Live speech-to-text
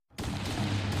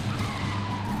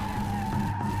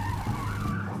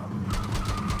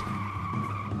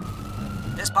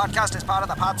This podcast is part of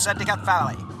the Pod Syndicate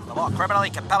family. For more criminally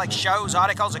compelling shows,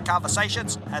 articles, and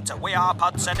conversations, head to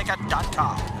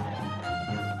wearepodsyndicate.com.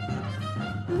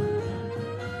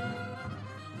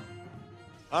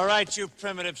 All right, you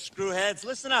primitive screwheads,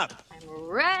 listen up. I'm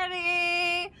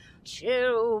ready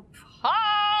to party!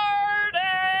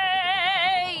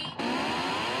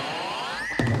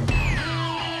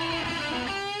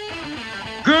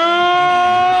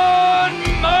 Good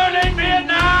morning,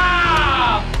 Vietnam!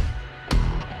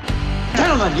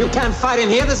 Gentlemen, you can't fight in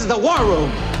here. This is the war room.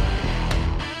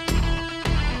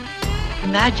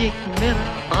 Magic mirror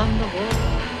on the wall.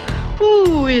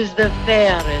 Who is the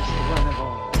fairest one of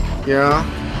all? Yeah,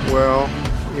 well,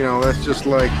 you know, that's just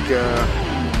like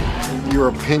your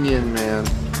opinion, man.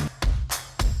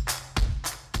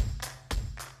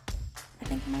 I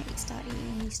think I might start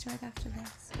eating an Easter egg after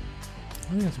this.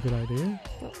 I think that's a good idea.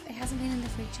 But it hasn't been in the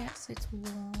fridge yet, so it's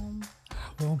warm.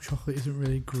 Warm chocolate isn't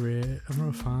really great. I'm not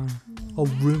a fan. Or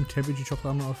room temperature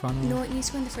chocolate, I'm not a fan of. You know what needs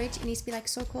to go in the fridge? It needs to be like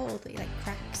so cold that it like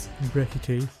cracks. And break your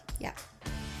teeth. Yeah.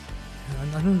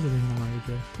 I know there's a thing I might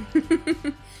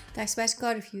do. I swear to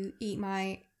God, if you eat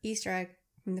my Easter egg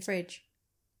from the fridge,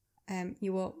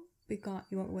 you won't wake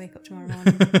up tomorrow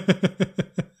morning.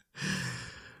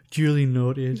 Duly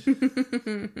noted.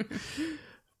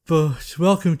 But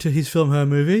welcome to His Film Her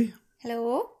Movie.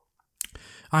 Hello.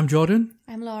 I'm Jordan.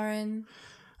 I'm Lauren.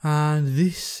 And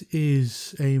this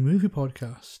is a movie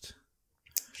podcast.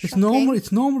 Shocking.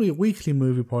 It's normally a weekly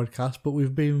movie podcast, but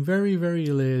we've been very, very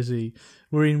lazy.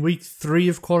 We're in week 3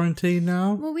 of quarantine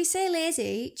now. Well, we say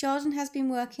lazy. Jordan has been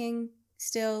working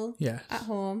still Yes. at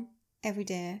home every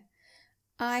day.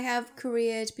 I have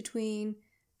careered between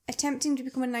attempting to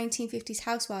become a 1950s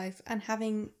housewife and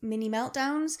having mini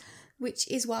meltdowns, which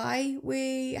is why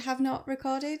we have not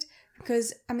recorded,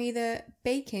 because I'm either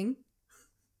baking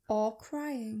or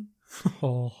crying.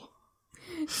 Oh.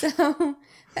 So,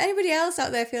 if anybody else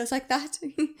out there feels like that,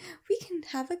 we can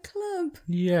have a club.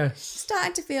 Yes.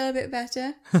 Starting to feel a bit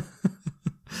better.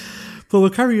 But we'll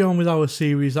carry on with our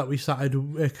series that we started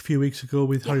a few weeks ago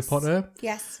with Harry Potter.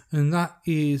 Yes. And that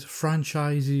is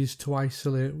franchises to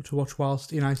watch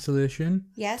whilst in isolation.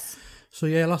 Yes. So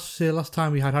yeah, last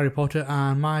time we had Harry Potter,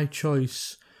 and my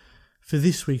choice for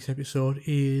this week's episode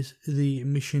is the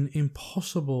Mission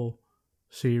Impossible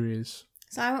series.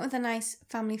 So I went with a nice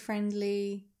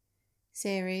family-friendly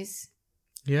series.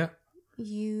 Yeah.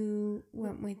 You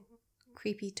went with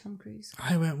creepy Tom Cruise.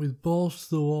 I went with balls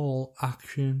to the wall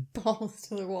action. Balls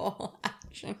to the wall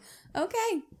action.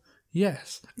 Okay.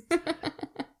 Yes.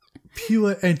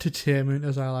 Pure entertainment,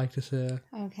 as I like to say.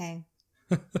 Okay.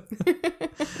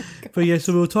 But yeah,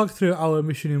 so we'll talk through our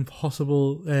Mission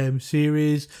Impossible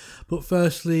series. But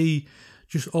firstly,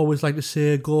 just always like to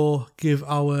say, go give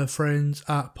our friends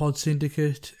at Pod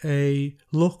Syndicate a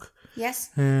look. Yes.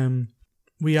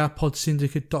 We are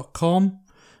podsyndicate.com.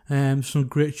 Some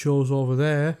great shows over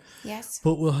there. Yes.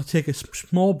 But we'll take a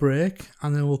small break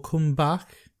and then we'll come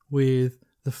back with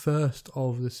the first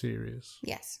of the series.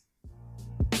 Yes.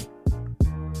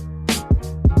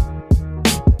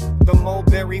 The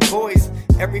Mulberry Boys,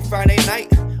 every Friday night.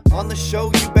 On the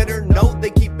show, you better know they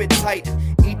keep it tight.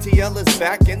 ETL is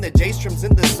back and the J-Strom's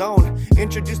in the zone.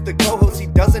 Introduce the co-host, he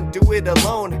doesn't do it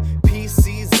alone.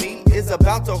 PCZ is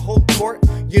about to hold court.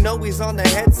 You know he's on the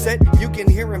headset, you can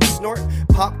hear him snort.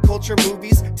 Pop culture,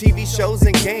 movies, TV shows,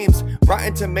 and games.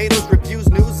 Rotten Tomatoes, reviews,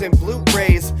 news, and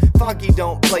Blu-rays. Foggy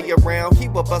don't play around, he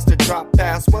will bust a drop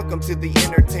fast. Welcome to the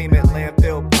Entertainment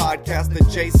Landfill Podcast, the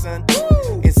Jason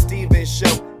and Steven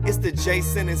Show. It's the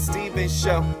Jason and Steven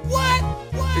Show. What?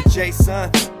 The Jason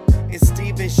and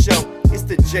Steven Show. It's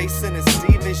the Jason and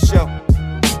Steven Show.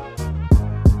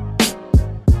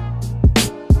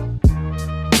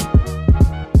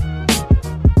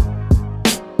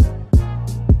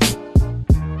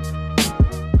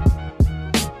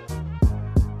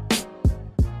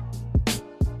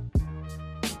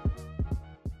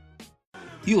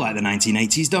 You like the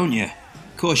 1980s, don't you? Of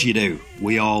course you do.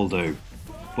 We all do.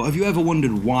 But have you ever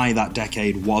wondered why that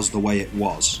decade was the way it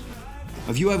was?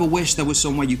 Have you ever wished there was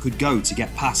somewhere you could go to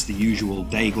get past the usual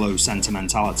day-glow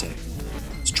sentimentality?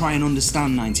 To try and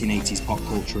understand 1980s pop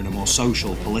culture in a more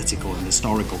social, political and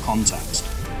historical context?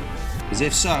 Because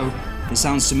if so, it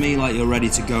sounds to me like you're ready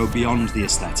to go beyond the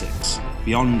aesthetics,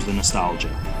 beyond the nostalgia.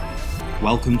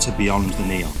 Welcome to Beyond the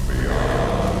Neon.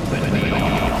 Beyond the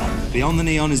Neon. Beyond the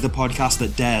Neon is the podcast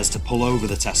that dares to pull over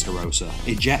the Testarossa,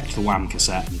 eject the Wham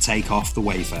cassette, and take off the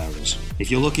Wayfarers.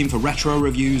 If you're looking for retro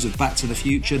reviews of Back to the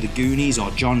Future, The Goonies,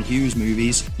 or John Hughes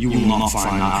movies, you will not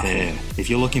find that here. If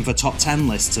you're looking for top 10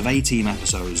 lists of A-Team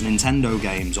episodes, Nintendo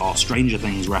games, or Stranger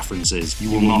Things references, you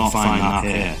will not find that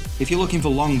here. If you're looking for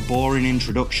long, boring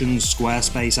introductions,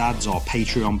 Squarespace ads, or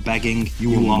Patreon begging,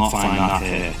 you will not find that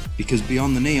here. Because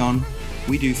Beyond the Neon,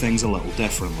 we do things a little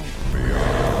differently.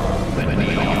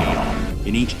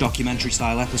 In each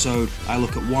documentary-style episode, I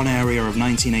look at one area of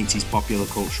 1980s popular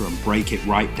culture and break it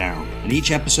right down. And each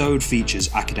episode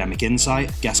features academic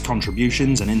insight, guest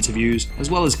contributions and interviews, as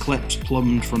well as clips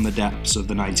plumbed from the depths of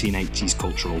the 1980s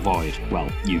cultural void. Well,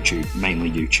 YouTube,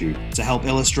 mainly YouTube, to help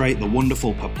illustrate the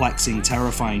wonderful, perplexing,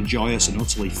 terrifying, joyous and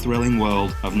utterly thrilling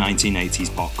world of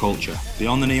 1980s pop culture.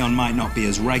 Beyond the Neon might not be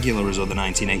as regular as other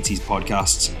 1980s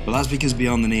podcasts, but that's because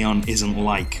Beyond the Neon isn't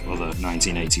like other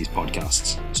 1980s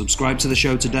podcasts. Subscribe to the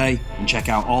show today and check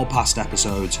out all past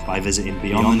episodes by visiting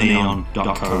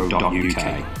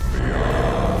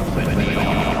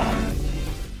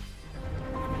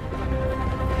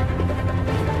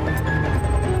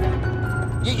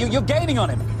You're gaining on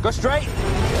him. Go straight.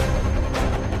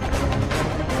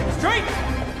 Straight!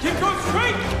 Keep going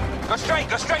straight! Go straight,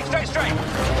 go straight.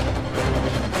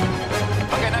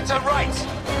 Okay, now turn right.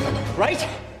 Right?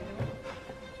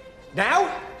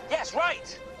 Now? Yes,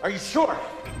 right. Are you sure?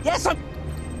 Yes, I'm...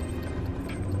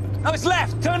 No, it's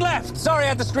left. Turn left. Sorry, I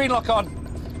had the screen lock on.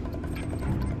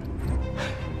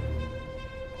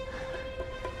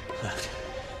 Left.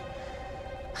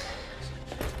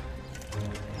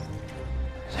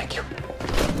 Thank you.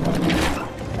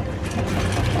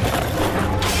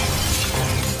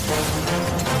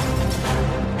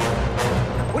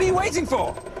 What are you waiting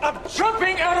for? I'm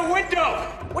jumping out a window!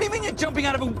 What do you mean you're jumping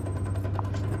out of a...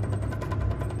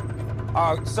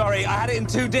 Oh, sorry, I had it in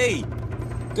 2D.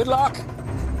 Good luck.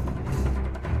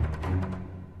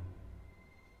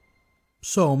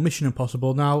 So, Mission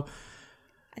Impossible. Now,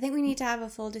 I think we need to have a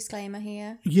full disclaimer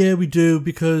here. yeah, we do,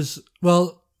 because,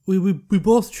 well, we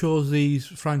both chose these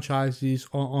franchises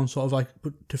on sort of like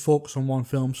to focus on one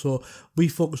film. So we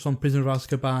focused on Prisoner of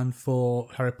Azkaban for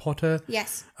Harry Potter.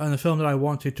 Yes. And the film that I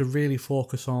wanted to really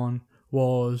focus on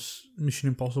was Mission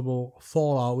Impossible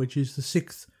Fallout, which is the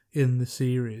 6th in the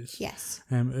series. Yes.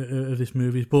 Of this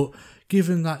movie. But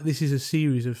given that this is a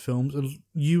series of films,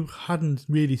 you hadn't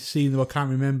really seen them, or can't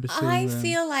remember seeing I them.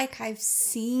 feel like I've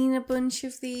seen a bunch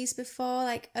of these before,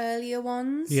 like earlier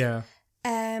ones. Yeah.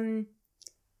 I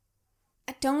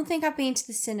don't think I've been to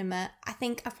the cinema. I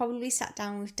think I've probably sat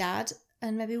down with Dad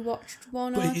and maybe watched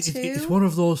one or two. It's one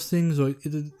of those things, though,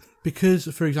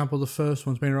 because, for example, the first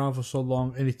one's been around for so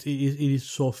long and it is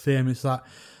so famous that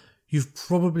you've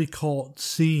probably caught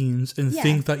scenes and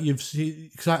think that you've seen...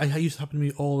 Because it used to happen to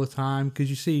me all the time, because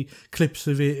you see clips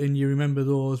of it and you remember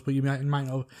those, but you might not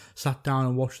have sat down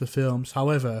and watched the films.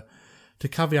 However, to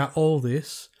caveat all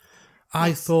this,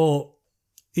 I thought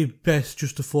it best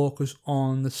just to focus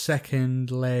on the second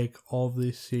leg of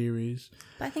this series.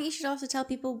 But I think you should also tell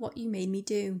people what you made me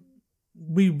do.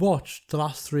 We watched the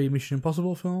last 3 Mission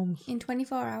Impossible films. In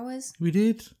 24 hours. We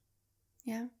did.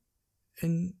 Yeah.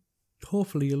 And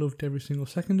hopefully you loved every single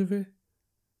second of it.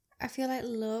 I feel like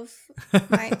love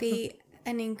might be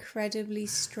an incredibly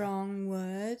strong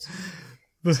word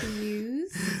to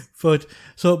use. But,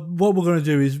 so what we're going to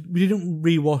do is, we didn't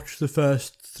rewatch the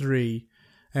first 3,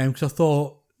 because I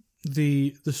thought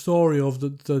the story of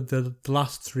the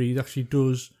last 3 actually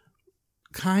does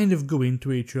kind of go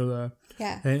into each other.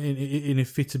 Yeah. And it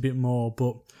fits a bit more,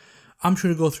 but I'm just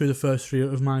going to go through the first 3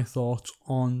 of my thoughts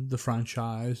on the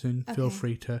franchise, and feel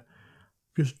free to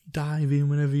just dive in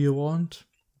whenever you want.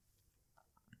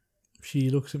 She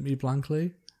looks at me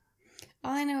blankly.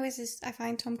 All I know is I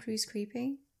find Tom Cruise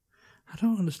creepy. I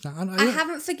don't understand. I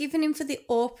haven't forgiven him for the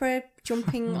Oprah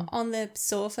jumping on the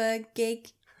sofa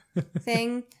gig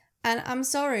thing. And I'm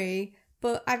sorry,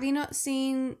 but have you not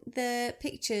seen the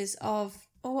pictures of...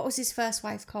 Oh, what was his first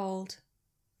wife called?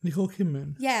 Nicole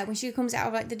Kidman? Yeah, when she comes out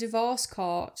of like the divorce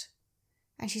court.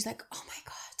 And she's like, oh my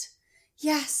God,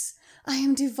 yes, I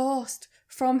am divorced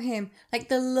from him. Like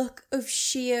the look of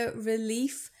sheer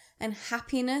relief and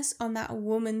happiness on that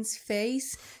woman's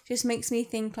face just makes me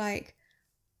think like,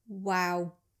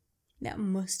 wow, that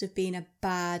must have been a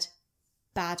bad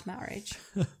marriage.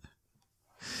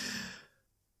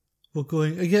 Well,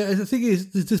 again, the thing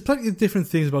is, there's plenty of different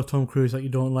things about Tom Cruise that you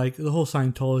don't like. The whole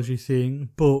Scientology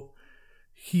thing, but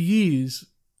he is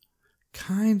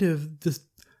kind of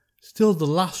still the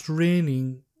last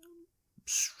reigning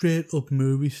straight up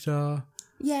movie star.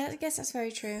 Yeah, I guess that's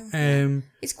very true.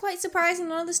 It's quite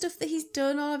surprising. All the stuff that he's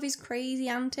done, all of his crazy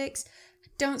antics,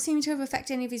 don't seem to have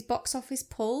affected any of his box office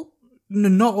pull. No,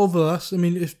 not over the last. I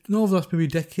mean, not over the last maybe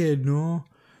decade. No,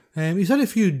 he's had a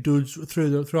few duds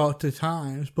throughout the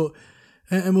times, but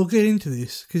and we'll get into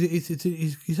this because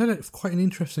he's had quite an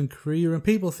interesting career, and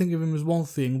people think of him as one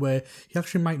thing where he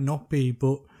actually might not be.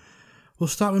 But we'll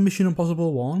start with Mission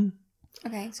Impossible 1.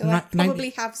 Okay, so I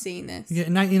probably have seen this. Yeah,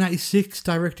 1996,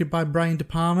 directed by Brian De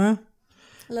Palma.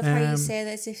 I love how you say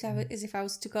that as if I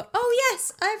was to go, oh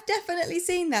yes, I've definitely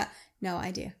seen that. No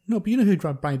idea. No, but you know who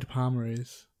Brian De Palma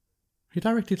is. He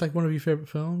directed like one of your favourite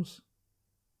films.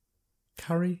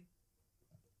 Carrie.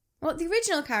 What, the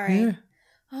original Carrie? Yeah.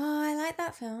 Oh, I like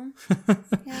that film. Yeah, I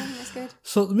think that's good.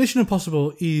 So Mission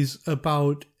Impossible is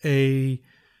about a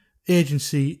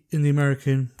agency in the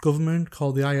American government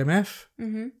called the IMF,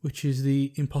 which is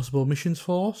the Impossible Missions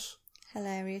Force.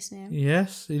 Hilarious name.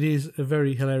 Yes, it is a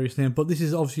very hilarious name, but this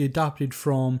is obviously adapted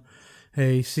from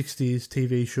a 60s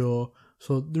TV show,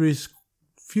 so there is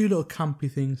a few little campy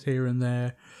things here and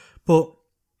there, but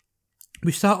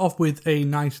we start off with a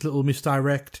nice little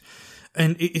misdirect,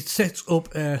 and it sets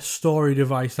up a story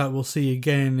device that we'll see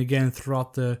again and again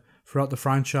throughout the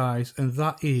franchise, and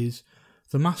that is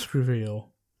the mask reveal.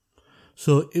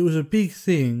 So it was a big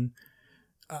thing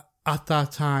at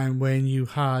that time when you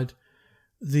had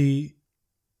the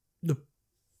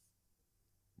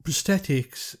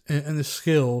prosthetics and the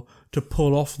skill to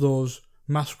pull off those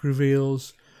mask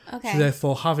reveals. Okay. So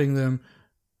therefore having them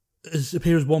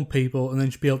appear as one people and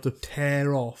then just be able to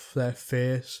tear off their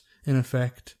face in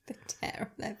effect. The tear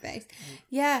off their face.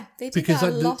 Yeah, they did that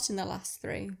a lot in the last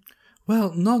 3.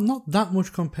 Well, not that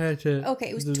much compared to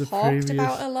okay, it was the talked previous.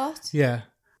 about a lot. Yeah.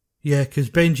 Yeah, because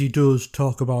Benji does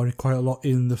talk about it quite a lot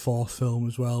in the 4th film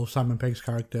as well, Simon Pegg's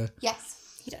character.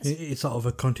 Yes, he does. It's sort of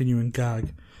a continuing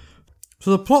gag. So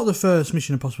the plot of the first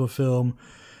Mission Impossible film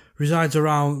resides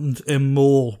around a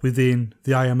mole within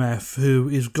the IMF who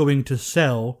is going to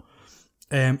sell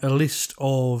a list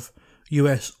of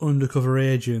US undercover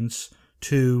agents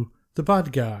to the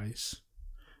bad guys,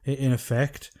 in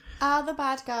effect. Are the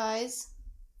bad guys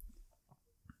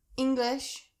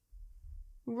English,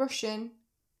 Russian,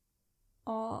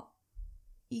 or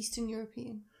Eastern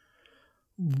European?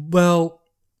 Well,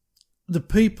 the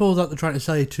people that they're trying to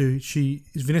sell it to, she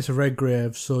is Vanessa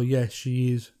Redgrave, so yes,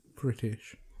 she is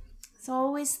British. It's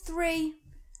always 3.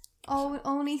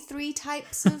 Only 3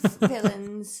 types of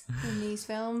villains in these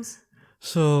films.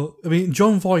 So, I mean,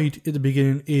 John Voight at the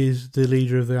beginning is the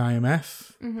leader of the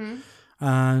IMF. Mm-hmm.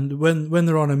 And when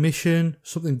they're on a mission,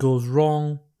 something goes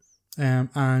wrong,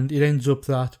 and it ends up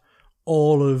that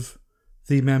all of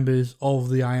the members of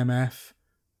the IMF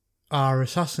are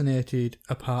assassinated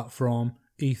apart from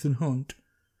Ethan Hunt,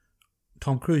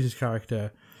 Tom Cruise's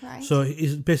character. Right. So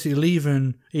he's basically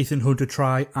leaving Ethan Hunt to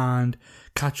try and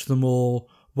catch them all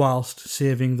whilst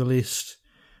saving the list,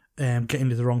 getting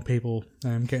to the wrong people,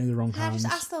 getting the wrong hands. Can I just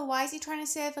ask though, why is he trying to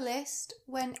save a list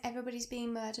when everybody's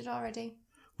being murdered already?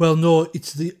 Well, no,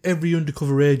 it's every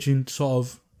undercover agent sort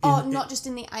of... not just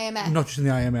in the IMF? Not just in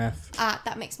the IMF. Ah,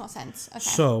 that makes more sense. Okay.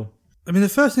 So, I mean, the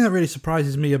first thing that really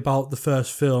surprises me about the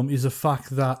first film is the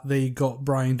fact that they got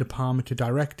Brian De Palma to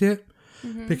direct it.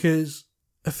 Mm-hmm. Because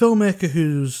a filmmaker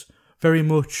who's very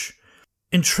much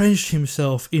entrenched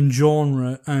himself in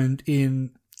genre and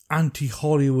in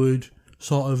anti-Hollywood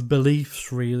sort of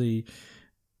beliefs, really,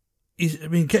 is, I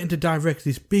mean, getting to direct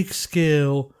this big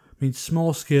scale, I mean,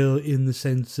 small scale in the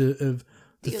sense of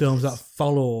the films that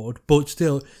followed, but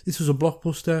still, this was a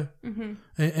blockbuster. Mm-hmm.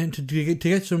 And to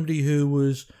get somebody who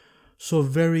was so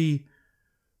very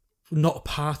not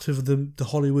part of the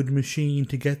Hollywood machine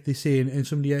to get this in, and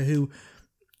somebody who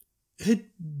had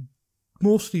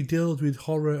mostly dealt with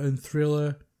horror and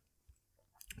thriller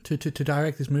to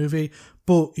direct this movie,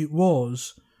 but it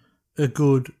was a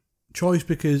good choice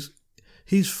because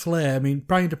his flair, I mean,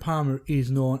 Brian De Palma is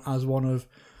known as one of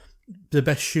the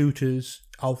best shooters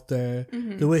out there.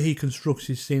 Mm-hmm. The way he constructs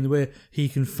his scene, the way he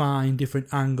can find different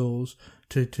angles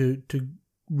to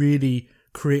really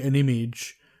create an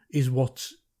image is what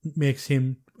makes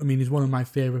him, I mean, he's one of my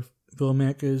favourite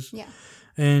filmmakers. Yeah.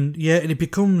 And it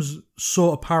becomes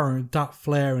so apparent, that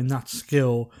flair and that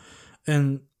skill.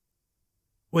 And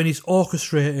when he's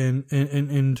orchestrating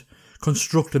and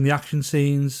constructing the action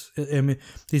scenes, I mean,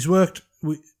 he's worked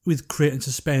with creating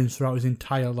suspense throughout his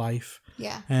entire life.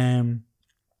 Yeah.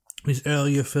 His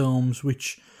earlier films,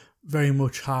 which very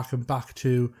much harken back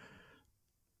to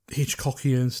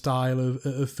Hitchcockian style of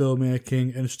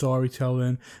filmmaking and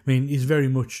storytelling. I mean, he's very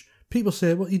much, people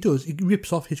say, well, he does, he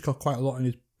rips off Hitchcock quite a lot in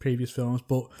his previous films,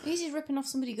 but he's just ripping off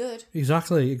somebody good.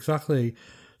 Exactly.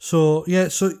 So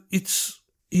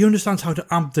he understands how to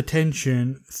amp the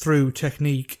tension through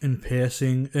technique and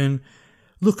pacing. And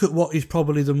look at what is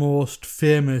probably the most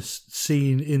famous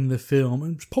scene in the film,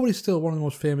 and it's probably still one of the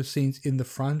most famous scenes in the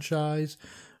franchise,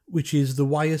 which is the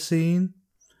wire scene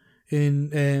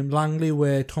in Langley,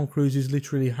 where Tom Cruise is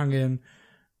literally hanging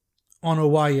on a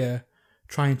wire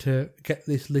trying to get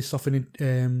this list off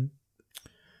an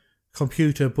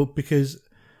computer, but because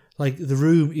like the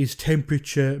room is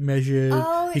temperature measured,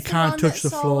 you can't touch the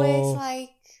floor. Always, like,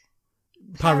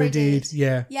 parodied,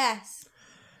 yeah. Yes,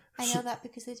 I know that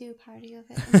because they do a parody of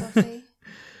it in Buffy.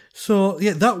 So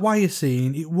yeah, that wire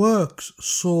scene, it works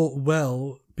so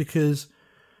well because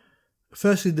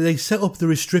firstly they set up the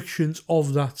restrictions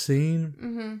of that scene.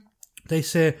 Mm-hmm. They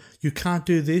say you can't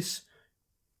do this.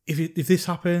 If this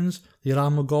happens, the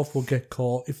alarm will go off, will get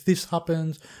caught. If this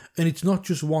happens, and it's not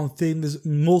just one thing, there's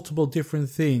multiple different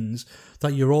things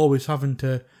that you're always having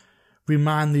to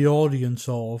remind the audience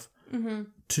of Mm-hmm.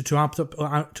 to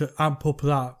amp up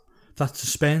that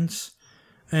suspense.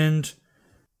 And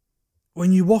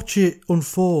when you watch it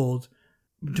unfold,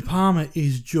 De Palma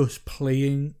is just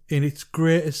playing, and it's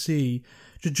great to see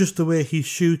just the way he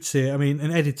shoots it. I mean,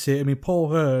 and edits it. I mean, Paul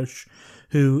Hirsch,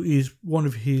 who is one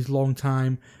of his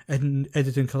long-time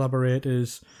editing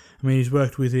collaborators. I mean, he's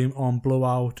worked with him on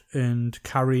Blowout and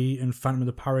Carrie and Phantom of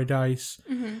the Paradise.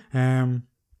 Mm-hmm.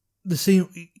 The scene,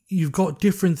 you've got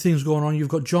different things going on. You've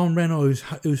got John Reno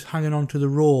who's hanging onto the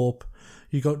rope.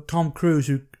 You've got Tom Cruise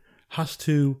who has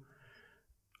to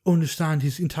understand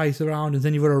his entire surroundings. And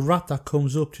then you've got a rat that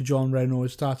comes up to John Reno and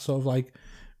starts sort of like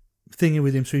thinking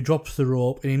with him. So he drops the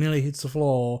rope and he nearly hits the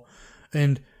floor.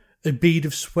 And a bead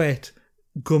of sweat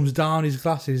comes down his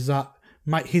glasses that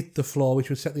might hit the floor, which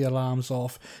would set the alarms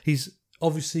off. He's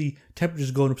obviously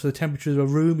temperature's going up, so the temperature of the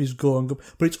room is going up,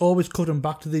 but it's always cutting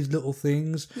back to these little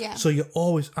things. Yeah. So you're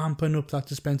always amping up that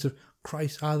suspense of,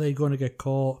 Christ, are they going to get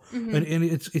caught? Mm-hmm. And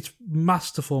it's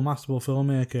masterful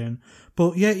filmmaking.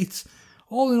 But yeah, it's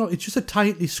all in all, it's just a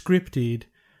tightly scripted,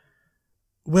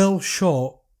 well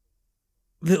shot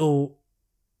little,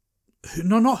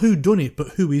 not who done it, but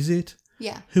who is it?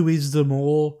 Yeah. Who is them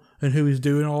all, and who is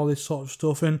doing all this sort of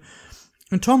stuff. And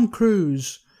Tom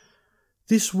Cruise,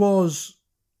 this was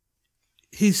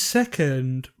his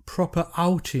second proper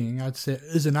outing, I'd say,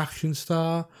 as an action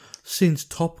star since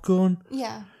Top Gun.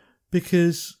 Yeah.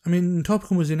 Because, I mean, Top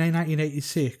Gun was in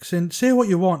 1986, and say what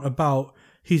you want about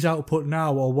his output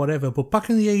now or whatever, but back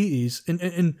in the 80s,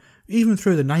 and even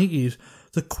through the 90s,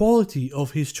 the quality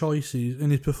of his choices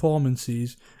and his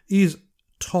performances is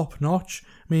top-notch.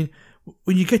 I mean,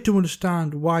 when you get to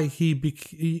understand why he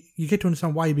became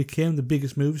the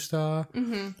biggest movie star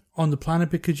Mm-hmm. on the planet,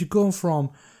 because you're going from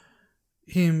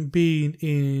him being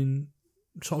in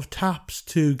sort of taps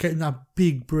to getting that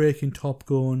big break in Top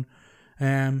Gun.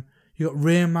 You got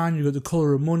Rain Man, you got The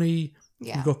Colour of Money,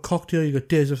 Yeah. you got Cocktail, you got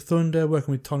Days of Thunder,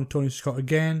 working with Tony Scott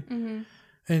again, Mm-hmm.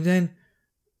 and then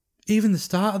even the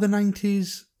start of the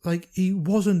 90s. Like, he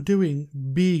wasn't doing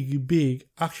big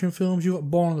action films. You got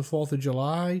Born on the 4th of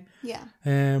July. Yeah.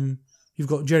 You've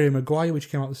got Jerry Maguire, which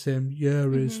came out the same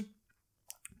year as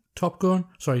Top Gun.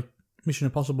 Sorry, Mission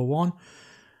Impossible 1.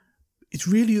 It's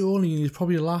really only in his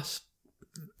probably last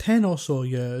 10 or so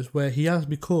years where he has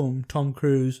become Tom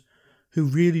Cruise, who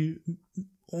really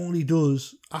only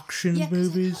does action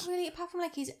movies. I can't really, apart from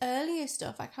like his earlier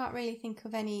stuff, I can't really think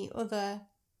of any other.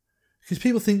 Because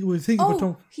people think about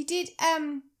Tom. He did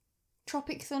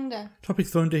Tropic Thunder. Tropic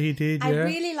Thunder, he did. Yeah. I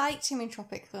really liked him in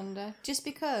Tropic Thunder, just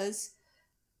because.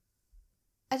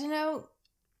 I don't know.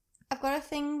 I've got a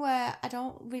thing where I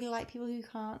don't really like people who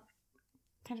can't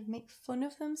kind of make fun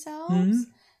of themselves,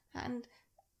 and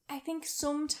I think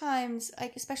sometimes,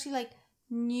 like especially like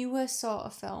newer sort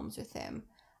of films with him,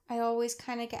 I always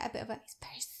kind of get a bit of a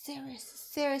he's very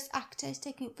serious actor. He's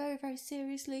taking it very, very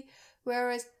seriously,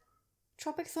 whereas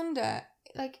Tropic Thunder,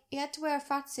 like, he had to wear a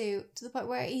fat suit to the point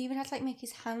where he even had to, like, make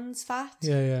his hands fat.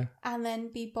 Yeah. And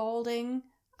then be balding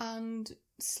and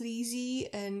sleazy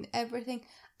and everything.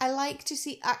 I like to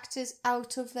see actors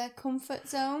out of their comfort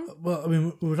zone. Well, I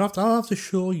mean, I'll have to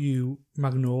show you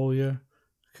Magnolia,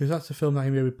 because that's a film that he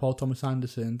made with Paul Thomas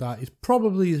Anderson. That is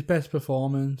probably his best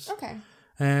performance. Okay.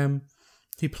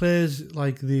 He plays,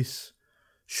 like, this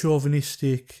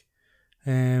chauvinistic,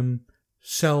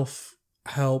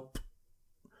 self-help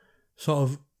sort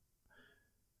of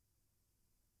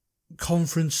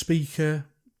conference speaker,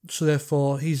 so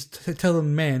therefore he's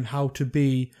telling men how to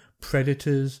be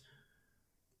predators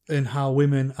and how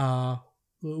women are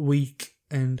weak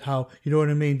and how, you know what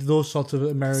I mean, those sorts of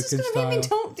American This is style. going to make me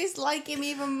don't dislike him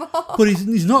even more. But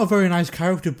he's not a very nice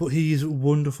character, but he is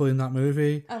wonderful in that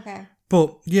movie. Okay.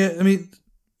 But yeah, I mean,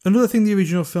 another thing the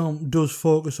original film does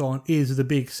focus on is the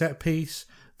big set piece.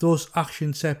 Those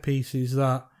action set pieces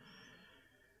that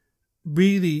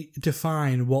really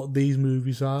define what these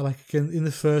movies are. Like again, in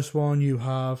the first one, you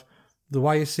have the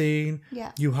wire scene.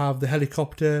 Yeah. You have the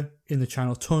helicopter in the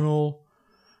Channel Tunnel,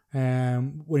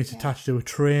 when it's attached to a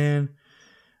train,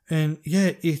 and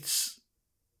yeah, it's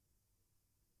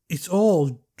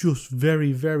all just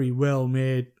very, very well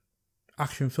made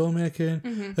action filmmaking.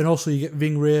 Mm-hmm. And also you get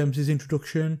Ving Rhames'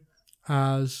 introduction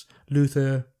as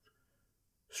Luther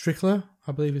Strickler,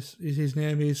 I believe is his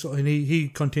name is, and he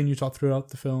continues that throughout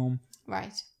the film.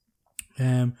 Right.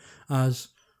 As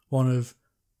one of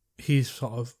his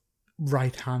sort of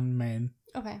right-hand men.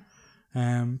 Okay.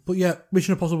 But yeah,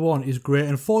 Mission Impossible 1 is great,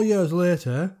 and 4 years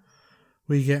later,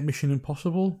 we get Mission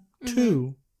Impossible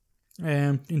 2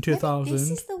 in 2000. Maybe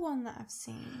this is the one that I've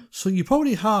seen. So you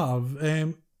probably have,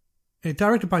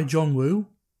 directed by John Woo,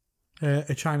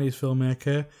 a Chinese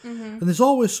filmmaker, and there's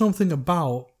always something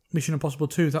about Mission Impossible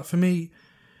 2 that for me,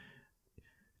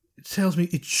 it tells me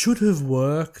it should have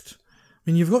worked. I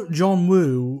mean, you've got John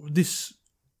Woo, this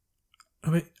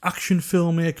action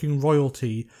filmmaking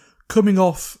royalty, coming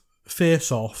off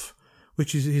Face Off,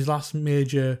 which is his last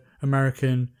major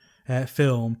American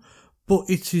film, but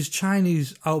it's his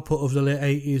Chinese output of the late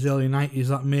 80s, early 90s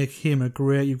that make him a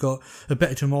great. You've got A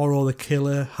Better Tomorrow, The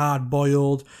Killer, Hard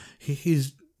Boiled,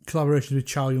 his collaborations with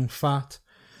Chow Yun-fat.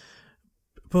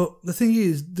 But the thing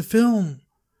is, the film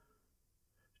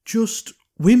just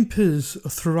whimpers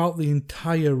throughout the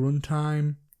entire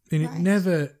runtime, and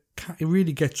it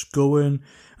really gets going,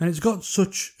 and it's got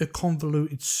such a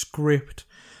convoluted script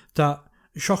that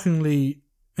shockingly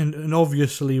and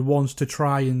obviously wants to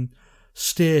try and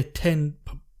stay 10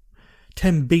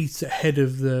 beats ahead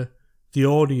of the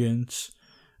audience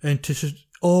and to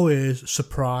always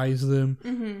surprise them.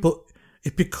 Mm-hmm. But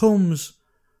it becomes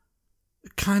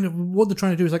kind of what they're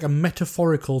trying to do is like a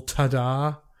metaphorical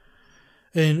ta-da.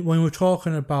 And when we're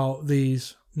talking about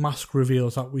these mask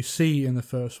reveals that we see in the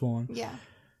first one,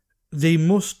 they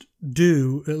must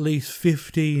do at least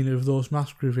 15 of those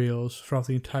mask reveals throughout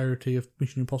the entirety of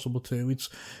Mission Impossible 2.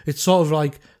 It's sort of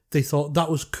like they thought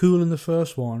that was cool in the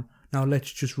first one. Now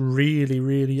let's just really,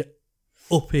 really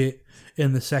up it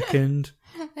in the second.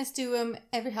 Let's do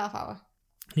every half hour.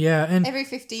 Yeah, and every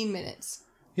 15 minutes.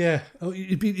 Yeah,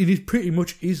 it is pretty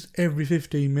much is every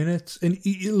 15 minutes, and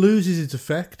it loses its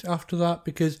effect after that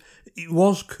because it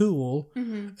was cool,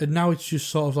 and now it's just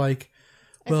sort of like,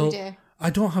 well, I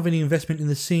don't have any investment in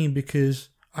the scene because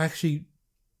I actually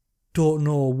don't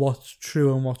know what's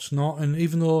true and what's not, and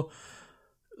even though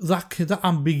that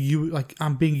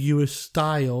ambiguous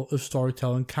style of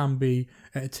storytelling can be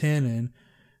entertaining,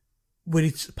 when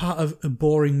it's part of a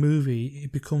boring movie,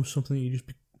 it becomes something that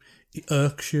it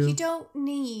irks you. You don't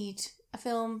need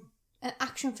an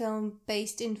action film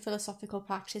based in philosophical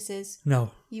practices.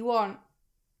 No. You want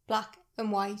black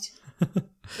and white.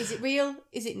 Is it real?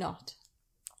 Is it not?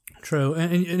 True,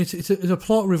 and it's a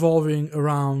plot revolving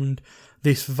around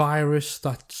this virus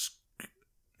that's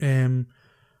going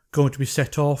to be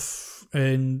set off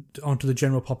and onto the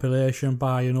general population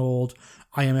by an old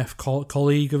IMF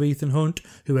colleague of Ethan Hunt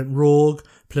who went rogue,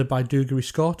 played by Dougray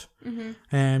Scott.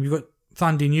 You've got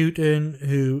Thandie Newton,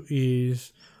 who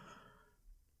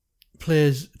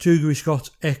plays Dougray Scott's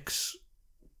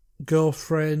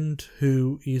ex-girlfriend,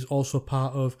 who is also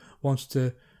wants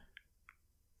to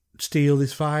steal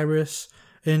this virus.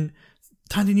 And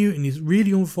Thandie Newton is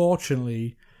really,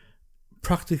 unfortunately,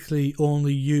 practically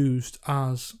only used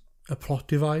as a plot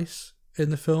device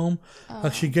in the film.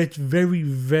 Like, she gets very,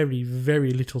 very,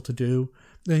 very little to do.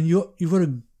 And you've got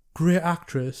a great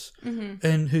actress,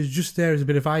 and who's just there as a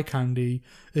bit of eye candy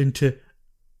and to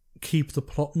keep the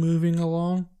plot moving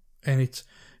along, and it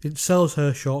sells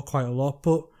her short quite a lot.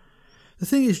 But the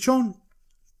thing is, John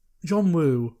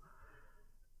Woo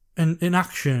in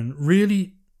action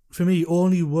really, for me,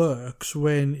 only works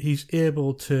when he's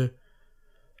able to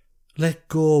let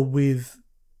go with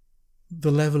the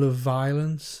level of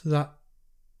violence that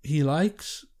he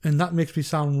likes, and that makes me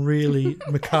sound really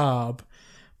macabre,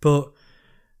 but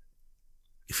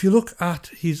if you look at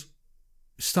his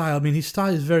style, I mean, his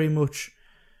style is very much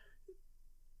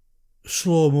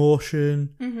slow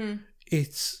motion.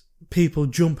 It's people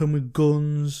jumping with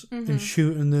guns and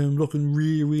shooting them, looking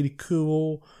really, really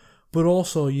cool. But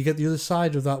also, you get the other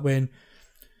side of that when,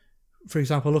 for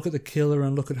example, look at The Killer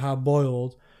and look at Hard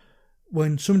Boiled.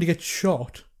 When somebody gets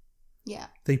shot,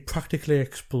 they practically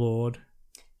explode.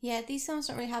 Yeah, these films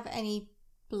don't really have any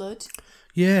blood.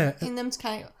 Yeah, in them to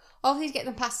kind of obviously get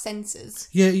them past censors.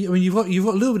 Yeah, I mean, you've got a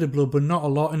little bit of blood, but not a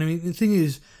lot. And I mean, the thing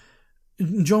is,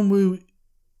 John Woo,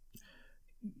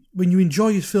 when you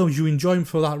enjoy his films, you enjoy them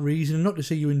for that reason. Not to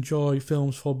say you enjoy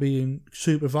films for being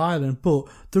super violent, but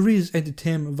there is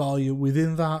entertainment value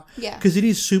within that. Yeah. Because it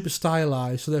is super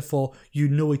stylized, so therefore you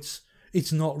know it's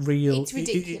not real. It's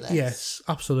ridiculous. Yes,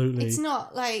 absolutely. It's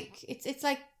not like it's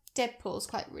like Deadpool's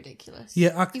quite ridiculous.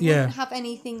 Yeah, you wouldn't have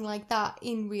anything like that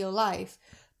in real life,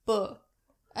 but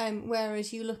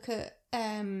whereas you look at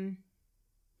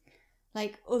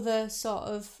like other sort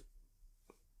of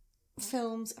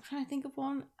films, I'm trying to think of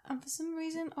one, and for some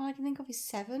reason all I can think of is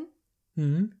Seven.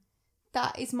 Mm-hmm.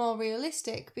 That is more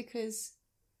realistic because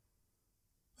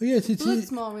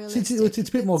it's more realistic. It's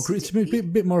a bit more it's a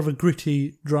bit more of a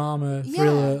gritty drama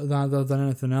thriller than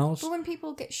anything else. But when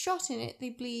people get shot in it, they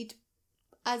bleed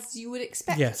as you would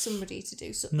expect somebody to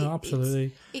do. So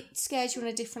absolutely, it scares you on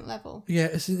a different level.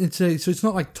 Yeah, so it's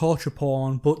not like torture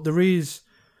porn, but there is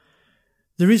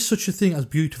such a thing as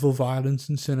beautiful violence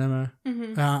in cinema.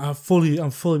 Mm-hmm. I'm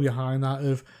fully behind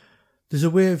that. There's a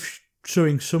way of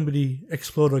showing somebody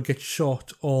explode or get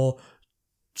shot or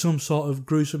some sort of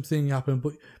gruesome thing happen,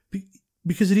 but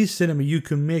because it is cinema, you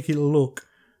can make it look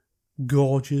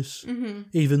gorgeous, mm-hmm.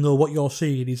 even though what you're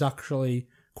seeing is actually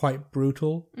quite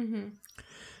brutal. Mm-hmm.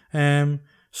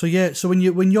 So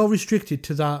when you're restricted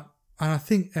to that, and I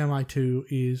think MI2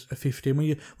 is a 15.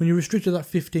 When you're restricted to that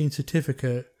 15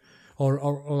 certificate or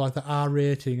like the R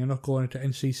rating and not going into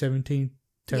NC-17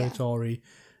 territory,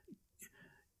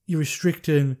 you're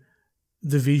restricting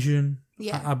the vision.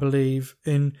 I believe,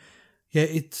 and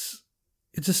it's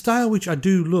a style which I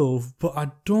do love, but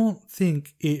I don't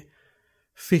think it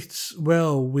fits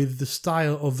well with the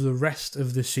style of the rest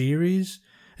of the series.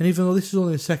 And even though this is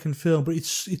only the second film, but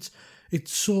it's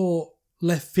so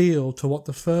left field to what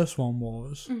the first one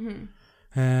was.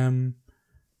 Mm-hmm.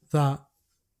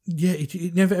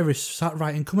 It never ever sat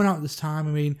right. And coming out at this time,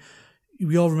 I mean,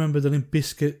 we all remember the Limp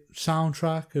Bizkit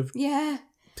soundtrack of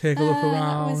Take a Look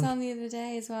Around. That was on the other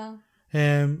day as well.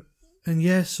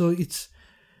 So it's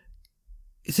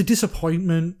a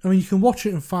disappointment. I mean, you can watch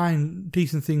it and find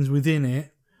decent things within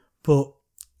it, but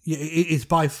it's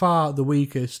by far the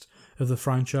weakest of the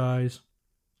franchise.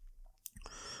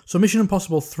 So Mission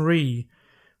Impossible 3,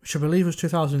 which I believe was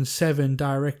 2007,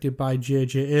 directed by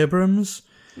J.J. Abrams.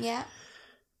 Yeah.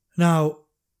 Now,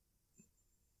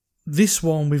 this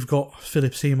one we've got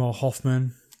Philip Seymour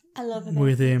Hoffman. I love him.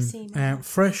 With him.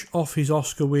 Fresh off his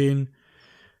Oscar win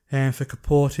for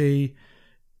Capote. He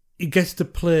gets to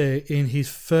play in his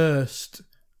first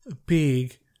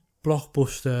big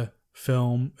blockbuster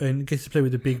film and gets to play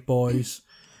with the big boys.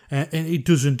 And it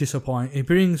doesn't disappoint. It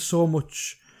brings so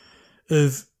much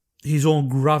of his own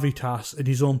gravitas and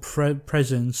his own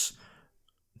presence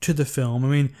to the film. I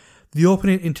mean, the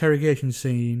opening interrogation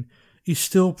scene is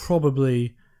still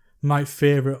probably my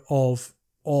favourite of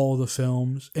all the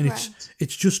films. And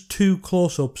it's just two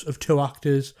close-ups of two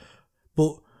actors,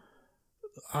 but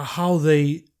how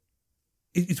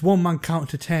it's one man counting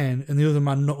to 10 and the other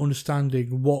man not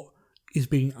understanding what is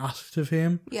being asked of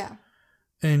him. Yeah.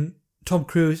 And Tom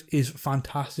Cruise is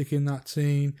fantastic in that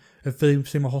scene. And Philip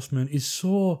Seymour Hoffman is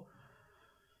so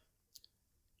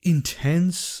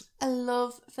intense. I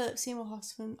love Philip Seymour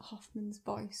Hoffman's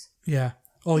voice. Yeah.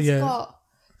 He's got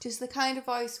just the kind of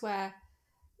voice where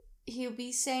he'll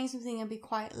be saying something and be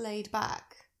quite laid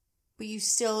back, but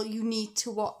you need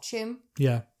to watch him.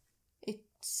 Yeah.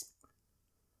 It's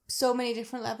so many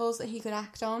different levels that he could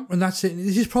act on. And that's it.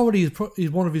 This is probably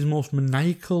one of his most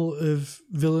maniacal of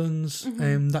villains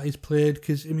that he's played,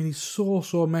 because, I mean, he's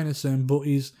so menacing, but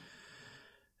he's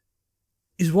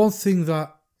one thing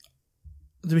that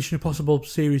the Mission Impossible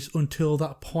series, until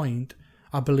that point,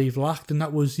 I believe, lacked, and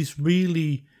that was this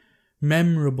really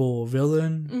memorable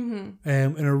villain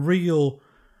and a real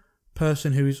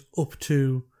person who is up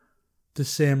to the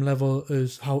same level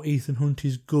as how Ethan Hunt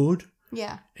is good.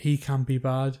 Yeah. He can be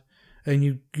bad. And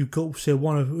you've got to say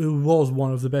who was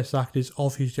one of the best actors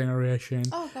of his generation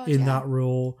in that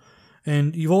role.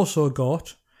 And you've also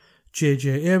got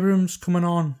J.J. Abrams coming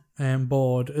on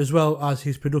board, as well as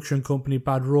his production company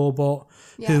Bad Robot,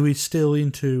 who is still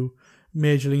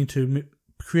majorly into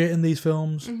creating these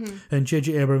films. And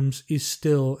J.J. Abrams is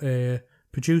still a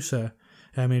producer.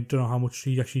 I mean, I don't know how much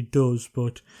he actually does,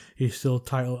 but he's still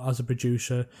titled as a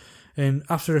producer. And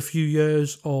after a few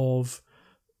years of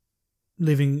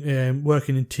working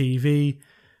in TV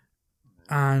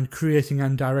and creating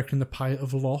and directing the pilot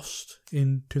of Lost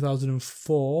in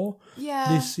 2004,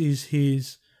 this is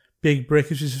his big break.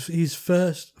 This is his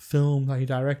first film that he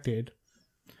directed.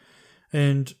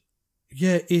 And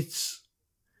it's,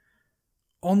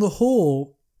 on the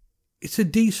whole, it's a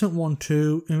decent one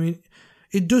too. I mean,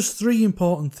 it does three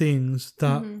important things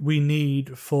that we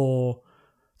need for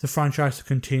the franchise to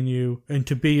continue and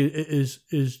to be as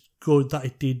good that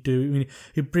it did do. I mean,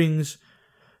 it brings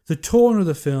the tone of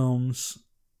the films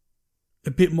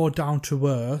a bit more down to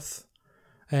earth,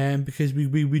 because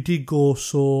we did go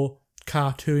so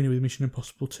cartoony with Mission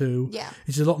Impossible 2. Yeah.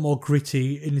 It's a lot more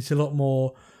gritty and it's a lot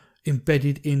more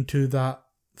embedded into that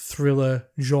thriller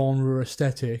genre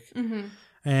aesthetic. Mm-hmm.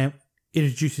 It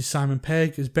introduces Simon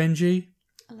Pegg as Benji.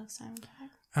 I love Simon Pegg.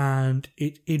 And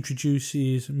it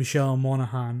introduces Michelle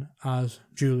Monaghan as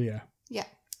Julia. Yeah.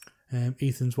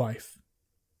 Ethan's wife,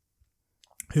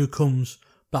 who comes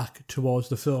back towards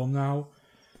the film. Now,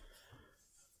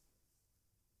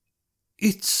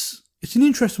 it's an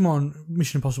interesting one,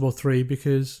 Mission Impossible 3,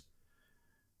 because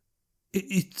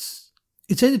it's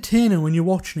entertaining when you're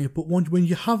watching it, but when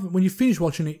you finish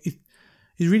watching it,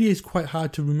 it really is quite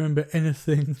hard to remember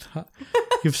anything that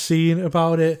you've seen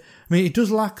about it. I mean, it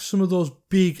does lack some of those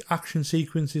big action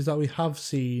sequences that we have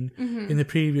seen in the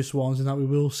previous ones and that we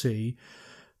will see,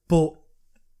 but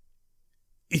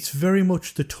it's very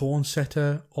much the tone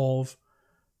setter of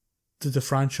the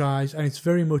franchise, and it's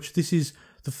very much, this is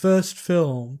the first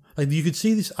film, like you could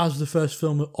see this as the first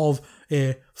film of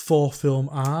a 4-film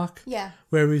arc. Yeah.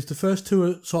 Whereas the first two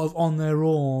are sort of on their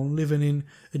own, living in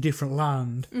a different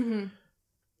land. Mm-hmm.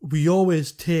 We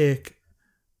always take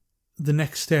the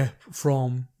next step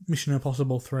from Mission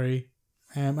Impossible 3.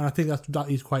 And I think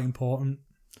that is quite important.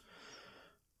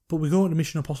 But we go into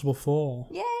Mission Impossible 4.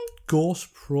 Yay!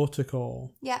 Ghost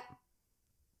Protocol. Yeah.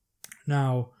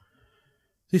 Now,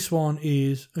 this one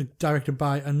is directed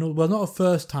by another, well, not a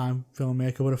first-time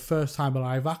filmmaker, but a first-time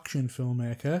live-action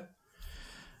filmmaker.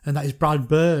 And that is Brad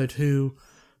Bird, who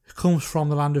comes from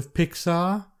the land of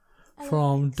Pixar,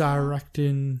 from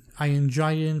directing Iron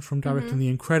Giant, from directing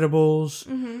The Incredibles.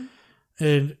 Mm-hmm.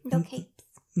 And No capes.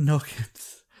 No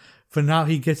capes. For now,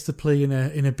 he gets to play in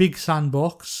a big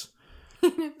sandbox.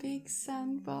 In a big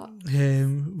sandbox.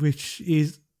 Which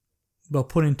is, well,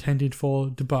 pun intended for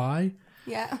Dubai.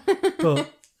 Yeah.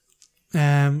 But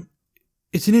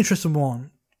it's an interesting one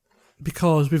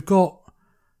because we've got,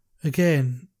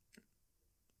 again,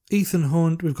 Ethan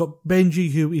Hunt. We've got Benji,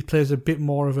 who he plays a bit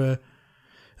more of a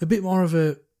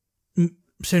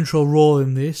central role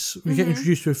in this. We get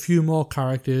introduced to a few more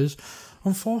characters.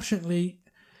 Unfortunately,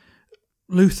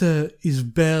 Luther is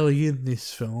barely in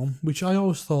this film, which I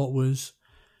always thought was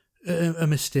a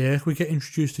mistake. We get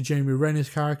introduced to Jeremy Renner's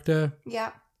character.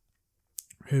 Yeah.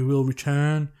 Who will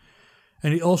return.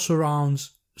 And it also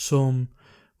surrounds some,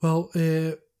 what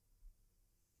would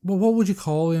you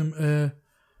call him?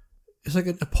 It's like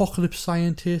an apocalypse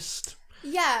scientist.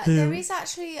 Yeah, there is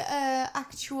actually a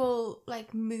actual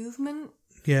like movement.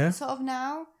 Yeah. Sort of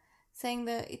now, saying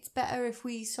that it's better if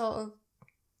we sort of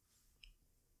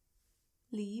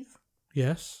leave.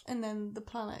 Yes. And then the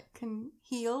planet can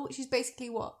heal, which is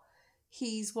basically what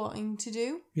he's wanting to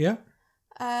do. Yeah.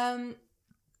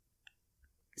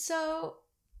 So,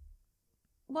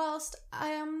 whilst I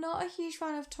am not a huge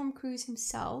fan of Tom Cruise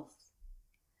himself,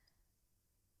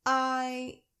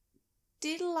 I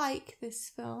did like this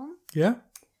film. Yeah.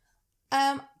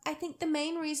 I think the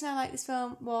main reason I like this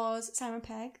film was Simon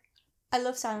Pegg. I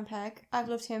love Simon Pegg. I've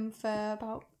loved him for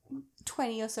about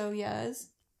 20 or so years.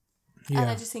 Yeah. And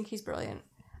I just think he's brilliant.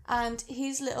 And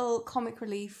his little comic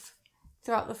relief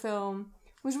throughout the film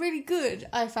was really good,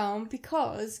 I found,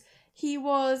 because he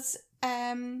was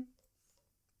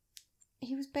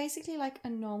basically like a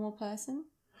normal person,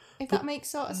 if that makes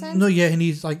sort of sense. No, yeah, and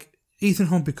he's like, Ethan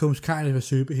Hunt becomes kind of a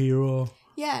superhero.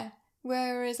 Yeah,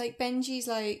 whereas like Benji's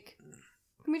like,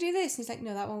 can we do this? And he's like,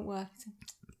 no, that won't work. Like,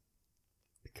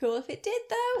 be cool if it did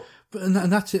though. But and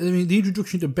that's it. I mean, the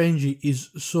introduction to Benji is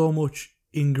so much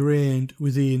ingrained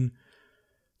within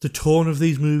the tone of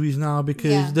these movies now,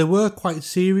 because they were quite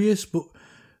serious, but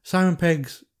Simon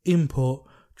Pegg's input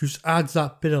just adds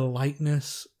that bit of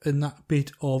lightness and that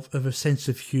bit of a sense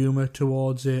of humour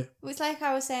towards it. It's like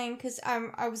I was saying, because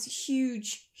I was a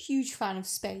huge fan of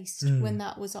Spaced when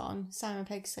that was on. Simon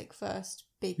Pegg's like first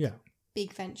big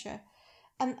venture.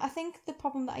 And I think the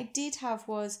problem that I did have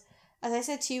was, as I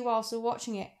said to you whilst we were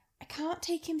watching it, I can't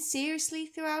take him seriously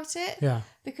throughout it. Yeah.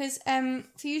 Because for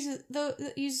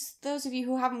those of you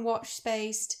who haven't watched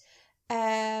Spaced,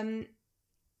 it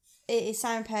is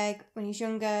Simon Pegg when he's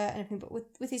younger and everything, but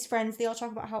with his friends, they all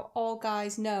talk about how all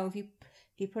guys know if you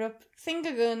put up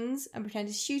finger guns and pretend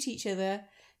to shoot each other,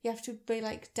 you have to be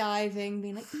like diving,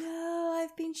 being like, no,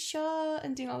 I've been shot,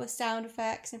 and doing all the sound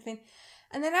effects and everything.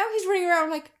 And then now he's running around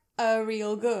like a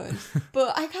real gun.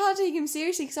 But I can't take him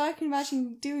seriously because I can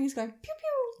imagine doing this going pew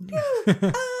pew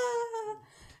pew ah,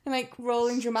 and like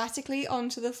rolling dramatically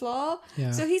onto the floor.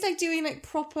 Yeah. So he's like doing like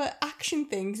proper action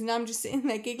things, and I'm just sitting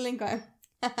there giggling, going,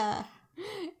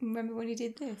 Remember when he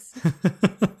did this?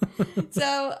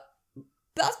 So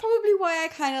that's probably why I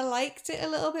kind of liked it a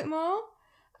little bit more,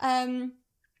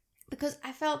 because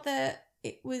I felt that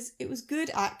it was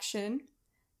good action,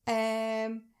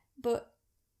 but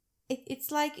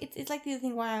it's like the other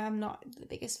thing why I'm not the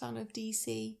biggest fan of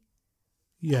DC.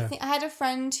 Yeah, I had a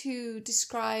friend who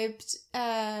described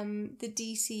the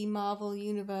DC Marvel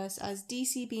universe as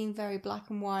DC being very black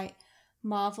and white,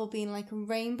 Marvel being like a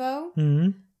rainbow.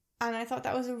 Mm-hmm. And I thought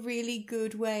that was a really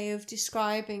good way of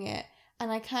describing it.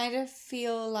 And I kind of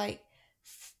feel like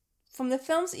from the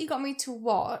films that you got me to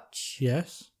watch,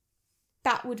 yes,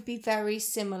 that would be very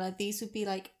similar. These would be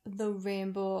like the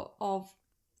rainbow of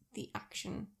the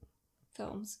action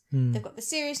films. Mm. They've got the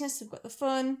seriousness, they've got the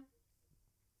fun,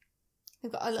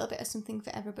 they've got a little bit of something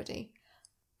for everybody.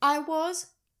 I was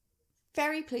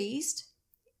very pleased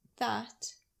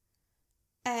that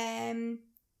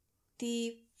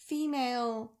the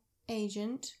female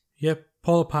agent, yep,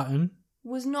 Paula Patton,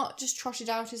 was not just trotted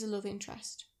out as a love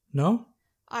interest. No?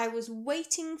 I was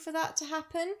waiting for that to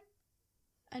happen,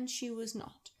 and she was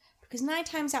not. Because 9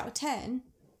 times out of 10,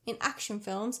 in action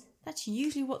films, that's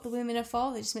usually what the women are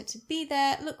for. They're just meant to be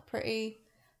there, look pretty,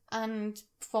 and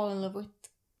fall in love with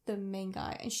the main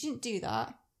guy. And she didn't do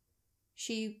that.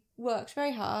 She worked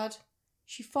very hard,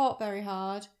 she fought very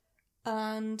hard,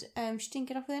 and she didn't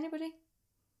get off with anybody.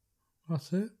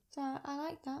 That's it. So I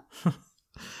like that.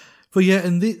 But yeah,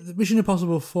 and the Mission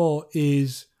Impossible 4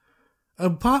 is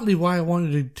partly why I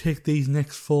wanted to take these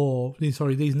next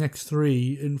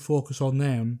 3 and focus on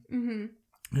them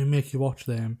and make you watch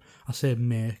them. I say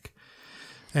make.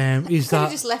 Is Could that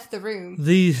have just left the room.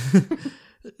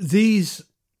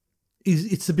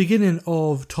 It's the beginning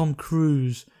of Tom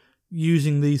Cruise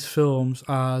using these films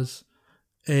as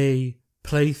a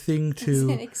plaything It's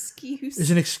an excuse. It's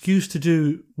an excuse to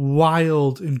do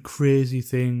wild and crazy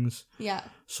things. Yeah.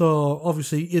 So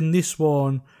obviously in this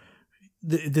one,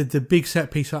 the big set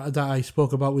piece that I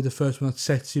spoke about with the first one that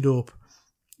sets it up,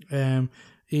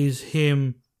 is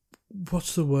him.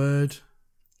 What's the word?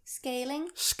 Scaling.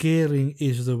 Scaling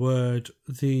is the word.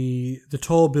 The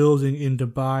tall building in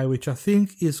Dubai, which I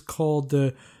think is called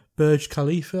the Burj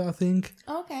Khalifa. I think.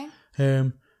 Okay.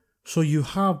 So you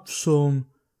have some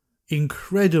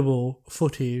incredible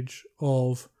footage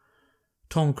of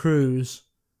Tom Cruise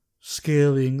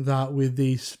scaling that with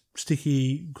these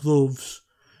sticky gloves,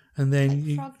 and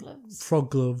then like frog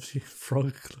gloves,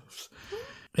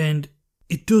 and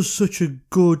it does such a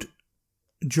good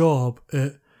job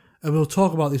at, and we'll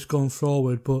talk about this going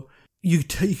forward, but you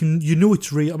know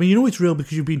it's real. I mean, you know it's real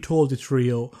because you've been told it's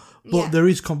real, but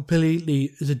there's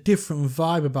a different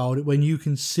vibe about it when you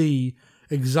can see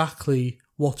exactly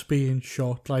what's being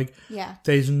shot. Like,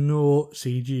 there's no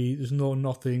CG, there's no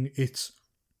nothing. It's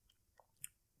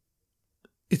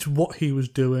what he was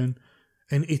doing,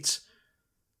 and it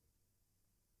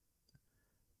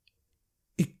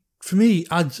for me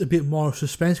adds a bit more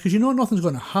suspense because you know nothing's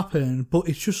going to happen, but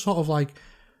it's just sort of like,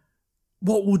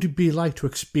 what would it be like to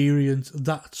experience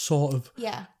that sort of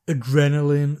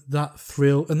adrenaline, that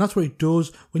thrill? And that's what it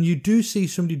does when you do see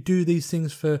somebody do these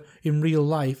things in real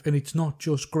life, and it's not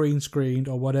just green screened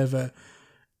or whatever.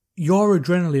 Your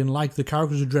adrenaline, like the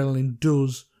character's adrenaline,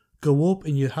 does go up,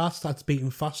 and your heart starts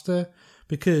beating faster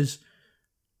because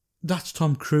that's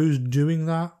Tom Cruise doing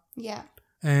that. Yeah.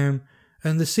 And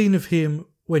the scene of him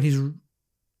when he's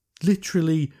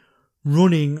literally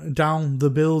running down the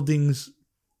building's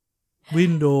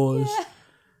windows,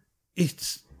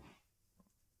 it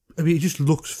just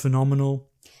looks phenomenal.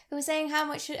 I was saying, how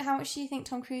much do you think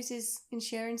Tom Cruise's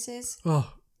insurance is?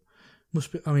 Oh,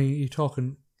 must be. I mean, you're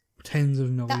talking tens of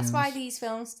millions. That's why these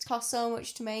films cost so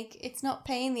much to make. It's not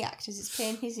paying the actors; it's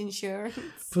paying his insurance.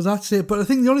 But that's it. But I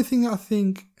think the only thing that I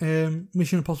think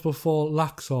Mission Impossible 4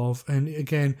 lacks of, and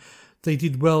again, they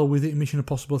did well with it in Mission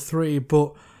Impossible 3,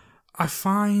 but I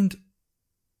find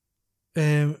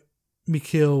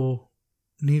Mikhail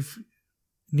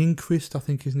Ninquist, I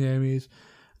think his name is,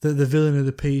 the villain of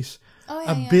the piece,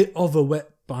 bit of a wet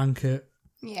blanket.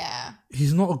 Yeah.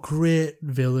 He's not a great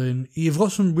villain. You've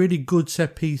got some really good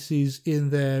set pieces in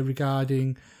there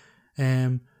regarding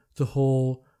the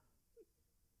whole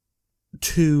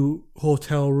 2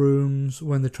 hotel rooms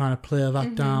when they're trying to play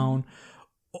that down.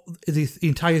 The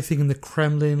entire thing in the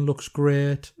Kremlin looks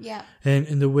great. Yeah. And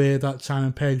in the way that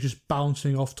Simon Pegg's just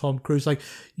bouncing off Tom Cruise. Like,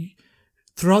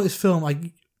 throughout this film,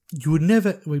 like, you would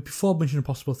never, before Mission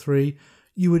Impossible 3,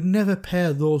 you would never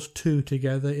pair those two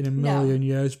together in a million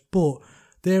years, but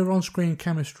their on-screen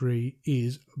chemistry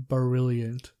is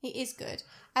brilliant. It is good.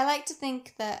 I like to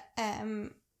think that,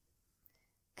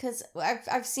 because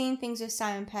I've seen things with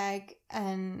Simon Pegg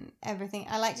and everything.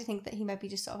 I like to think that he maybe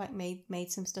just sort of like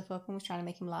made some stuff up and was trying to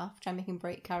make him laugh, trying to make him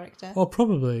break character. Oh,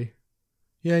 probably.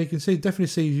 Yeah, you can definitely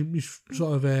see you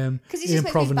sort of because he's just maybe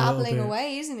improving babbling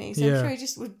away, isn't he? So yeah. I'm sure he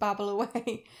just would babble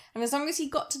away, and as long as he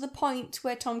got to the point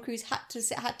where Tom Cruise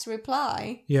had to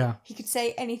reply, yeah, he could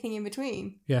say anything in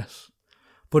between. Yes,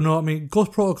 but no, I mean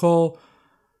Ghost Protocol.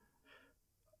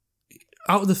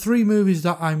 Out of the 3 movies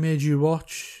that I made you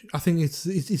watch, I think it's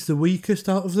the weakest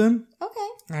out of them.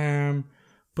 Okay.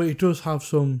 But it does have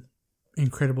some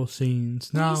incredible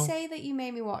scenes. When Now, you say that you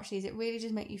made me watch these, it really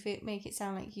just make it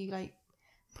sound like you like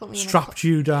put me strapped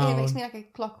you down. Yeah, it makes me like a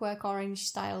Clockwork Orange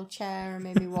style chair and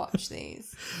made me watch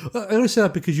these. I only say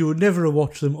that because you would never have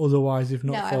watched them otherwise if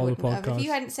not for the podcast. Have. If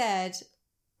you hadn't said,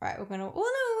 right, we're gonna. Well, no,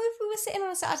 if we were sitting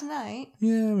on a Saturday night.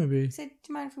 Yeah, maybe. Said, do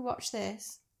you mind if we watch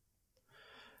this?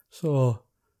 So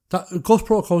that Ghost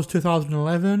Protocol was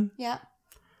 2011. Yeah.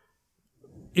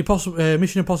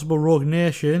 Mission Impossible Rogue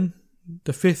Nation,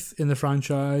 the 5th in the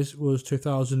franchise, was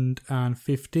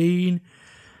 2015.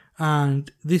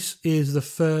 And this is the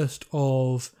first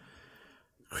of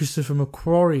Christopher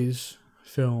McQuarrie's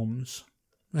films.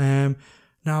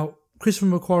 Now,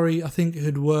 Christopher McQuarrie, I think,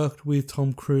 had worked with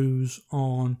Tom Cruise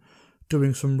on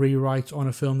doing some rewrites on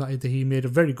a film that he made, a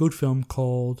very good film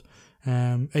called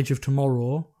Edge of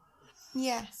Tomorrow.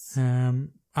 Yes.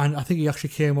 And I think he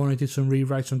actually came on and did some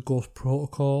rewrites on Ghost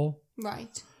Protocol.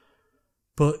 Right.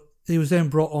 But he was then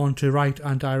brought on to write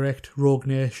and direct Rogue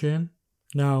Nation.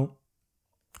 Now,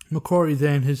 McQuarrie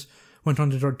then went on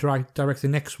to direct the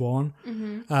next one,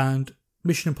 and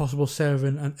Mission Impossible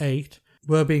 7 and 8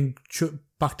 were being shut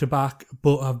back to back,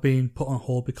 but have been put on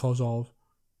hold because of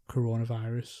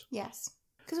coronavirus. Yes.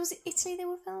 Because was it Italy they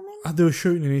were filming? They were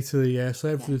shooting in Italy, yeah, so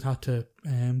everything had to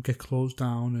get closed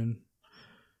down and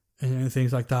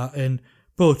things like that.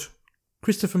 But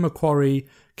Christopher McQuarrie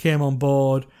came on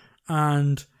board,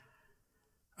 and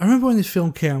I remember when this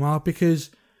film came out because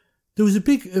there was a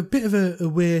bit of a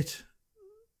wait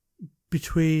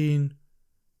between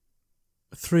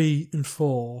 3 and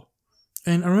 4,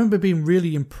 and I remember being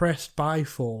really impressed by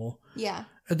 4. Yeah.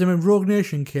 And then when Rogue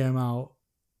Nation came out,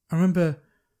 I remember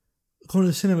going to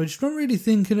the cinema, just not really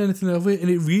thinking anything of it,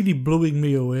 and it really blowing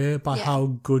me away by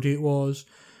how good it was.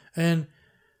 And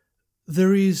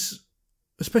there is,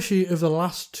 especially of the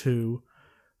last 2,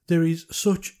 there is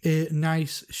such a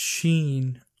nice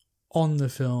sheen on the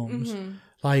films. Mm-hmm.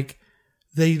 Like,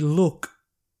 they look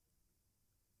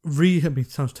really, I mean,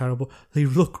 it sounds terrible, they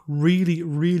look really,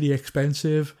 really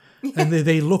expensive. And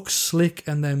they look slick,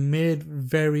 and they're made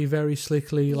very, very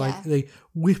slickly. Like, they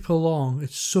whip along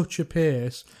at such a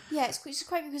pace. Yeah, it's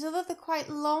quite good because although they're quite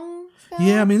long films,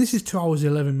 Yeah, I mean, this is 2 hours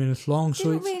 11 minutes long, it so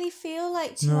didn't it's really feel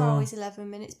like 2 hours 11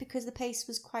 minutes because the pace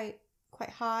was quite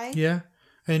high. yeah,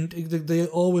 and they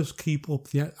always keep up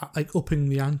upping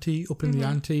the ante, the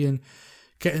ante, and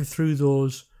getting through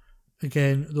those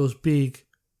big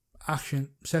action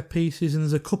set pieces. And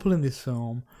there's a couple in this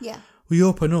film. Yeah, we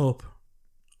open up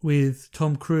with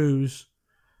Tom Cruise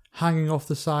hanging off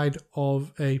the side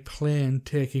of a plane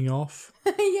taking off.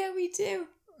 Yeah, we do.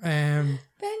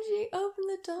 Benji, open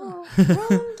the door.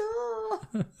 Wrong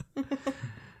door.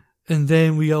 And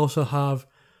then we also have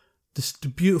the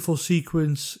beautiful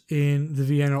sequence in the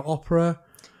Vienna Opera.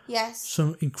 Yes.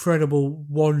 Some incredible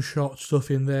one-shot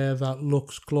stuff in there that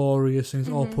looks glorious, and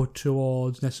it's all put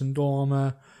towards Nessun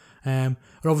Dorma. And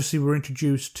obviously we're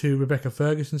introduced to Rebecca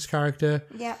Ferguson's character.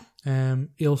 Yeah.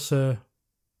 Ilsa,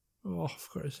 I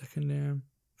forgot her second name,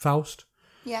 Faust.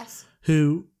 Yes.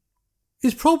 Who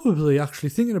is probably, actually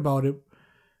thinking about it,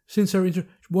 since her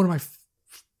one of my,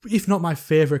 if not my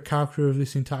favourite character of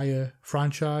this entire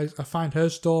franchise. I find her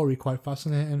story quite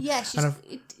fascinating. Yeah,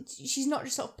 she's not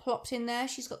just sort of plopped in there.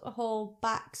 She's got a whole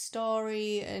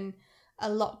backstory and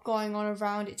a lot going on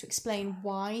around it to explain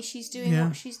why she's doing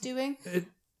what she's doing.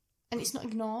 And it's not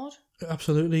ignored.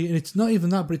 Absolutely. And it's not even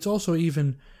that, but it's also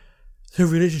even her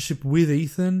relationship with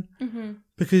Ethan. Mm-hmm.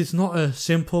 Because it's not a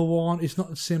simple one. It's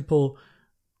not a simple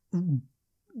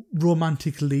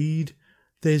romantic lead.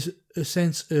 There's a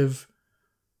sense of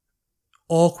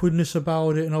awkwardness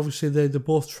about it. And obviously they're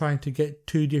both trying to get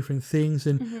 2 different things.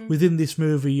 And within this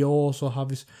movie, you also have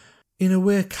this, in a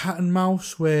way, cat and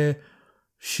mouse, where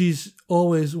she's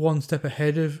always one step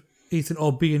ahead of Ethan,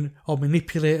 or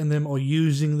manipulating them, or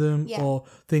using them, or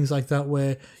things like that,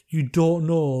 where you don't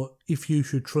know if you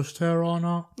should trust her or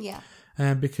not. Yeah.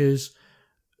 Because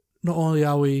not only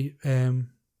are we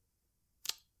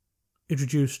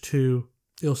introduced to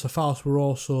Ilsa Faust, we're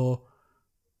also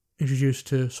introduced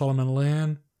to Solomon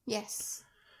Lane. Yes.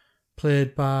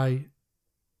 Played by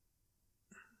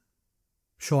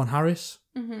Sean Harris.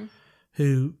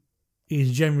 who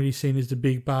is generally seen as the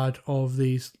big bad of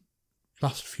these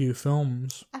last few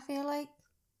films. I feel like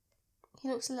he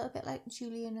looks a little bit like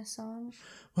Julian Assange.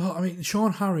 Well, I mean,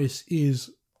 Sean Harris is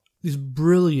this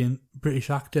brilliant British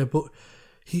actor, but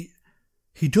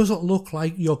he doesn't look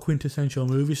like your quintessential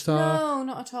movie star. No,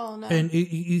 not at all, no. And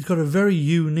he's got a very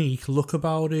unique look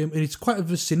about him, and it's quite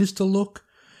a sinister look.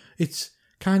 It's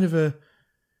kind of a...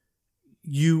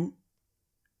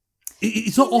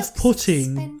 It's not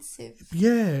off-putting. Expensive.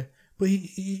 Yeah, but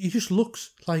he just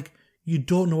looks like you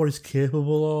don't know what he's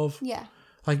capable of. Yeah.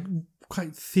 Like,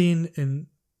 quite thin and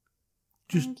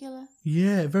just... Angular.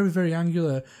 Yeah, very, very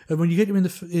angular. And when you get him in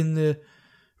the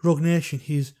Rogue Nation,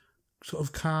 he's sort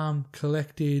of calm,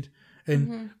 collected,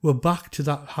 and we're back to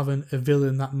that, having a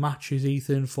villain that matches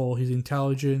Ethan for his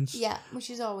intelligence. Yeah, which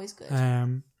is always good.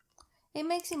 It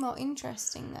makes it more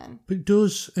interesting then. But it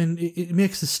does, and it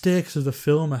makes the stakes of the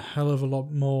film a hell of a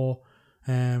lot more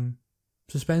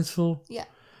suspenseful. Yeah.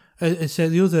 And so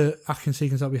the other action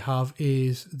sequence that we have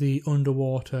is the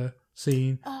underwater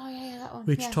scene. Oh, yeah, that one.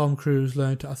 Which Tom Cruise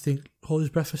learned to, I think, hold his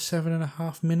breath for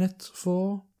 7.5 minutes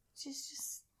for.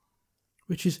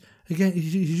 Which is, again,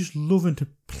 he's just loving to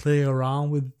play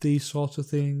around with these sorts of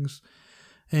things.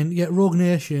 And yet Rogue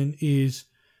Nation is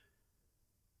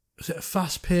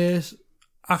fast-paced,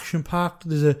 action-packed.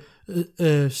 There's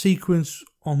a sequence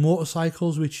on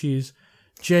motorcycles which is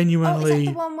genuinely... Oh, is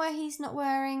that the one where he's not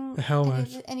wearing a helmet?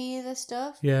 Any of the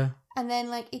stuff? Yeah. And then,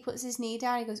 like, he puts his knee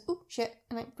down, he goes, oh, shit,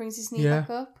 and, like, brings his knee back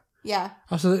up. Yeah.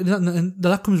 So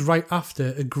that comes right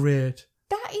after a great...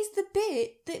 That is the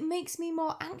bit that makes me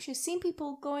more anxious. Seeing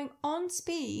people going on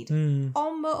speed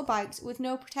on motorbikes with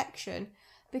no protection,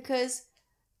 because,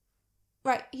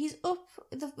 right, he's up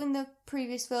in the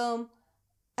previous film,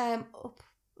 up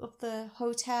the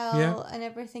hotel and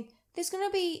everything. There's going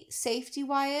to be safety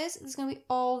wires. There's going to be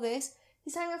all this.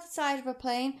 He's hanging off the side of a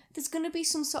plane. There's going to be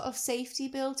some sort of safety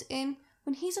built in.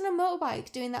 When he's on a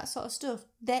motorbike doing that sort of stuff,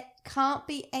 there can't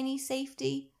be any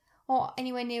safety. Or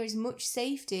anywhere near as much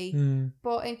safety.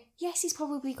 But yes, he's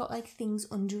probably got like things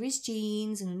under his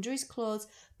jeans and under his clothes,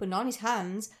 but not on his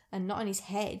hands and not on his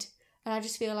head. And I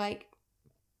just feel like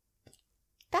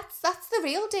that's the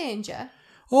real danger.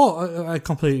 Oh, I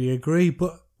completely agree.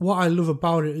 But what I love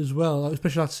about it as well,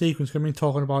 especially that sequence, I mean,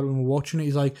 talking about it when we're watching it,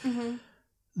 is like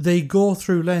they go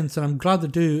through lengths, and I'm glad they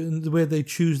do, in the way they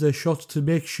choose their shots to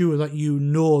make sure that you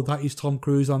know that is Tom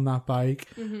Cruise on that bike,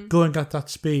 going at that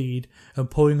speed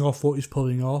and pulling off what he's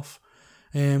pulling off.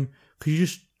 Because you're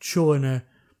just showing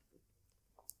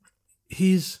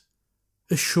he's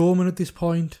a showman at this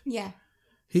point. Yeah.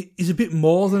 He's a bit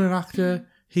more than an actor.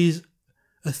 He's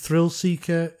a thrill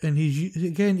seeker, and he's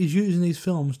using these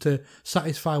films to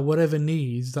satisfy whatever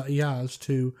needs that he has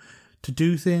to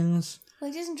do things.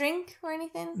 Well, he doesn't drink or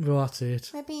anything. Well, that's it.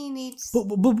 Maybe he needs... But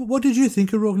what did you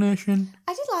think of Rogue Nation?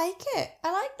 I did like it.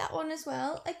 I liked that one as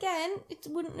well. Again, it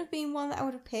wouldn't have been one that I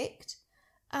would have picked.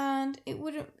 And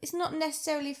it's not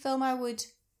necessarily a film I would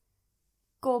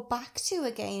go back to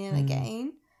again and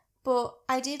again. But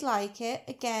I did like it.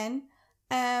 Again,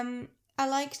 I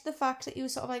liked the fact that he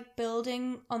was sort of like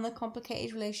building on the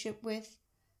complicated relationship with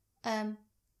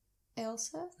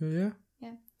Elsa. Yeah.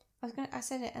 Yeah. I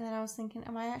said it and then I was thinking,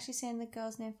 am I actually saying the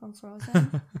girl's name from Frozen?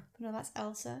 But no, that's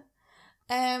Elsa.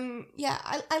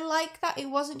 I like that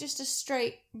it wasn't just a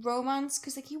straight romance,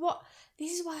 because like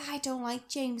this is why I don't like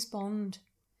James Bond.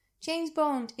 James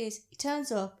Bond he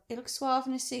turns up, he looks suave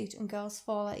in a suit, and girls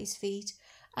fall at his feet.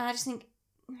 And I just think,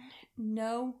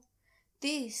 no.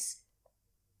 This,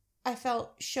 I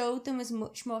felt, showed them as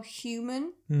much more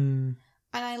human. And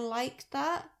I liked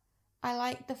that. I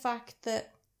liked the fact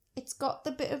that it's got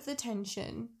the bit of the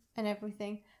tension and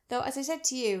everything. Though, as I said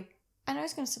to you, I know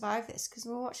he's going to survive this because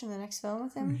we're watching the next film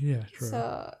with him. Yeah, true.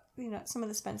 So, some of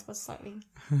the suspense was slightly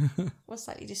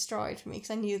destroyed for me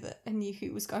because I knew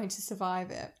who was going to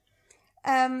survive it.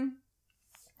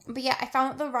 But yeah, I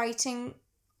found that the writing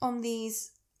on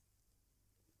these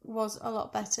was a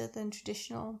lot better than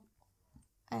traditional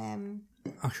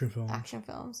action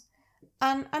films.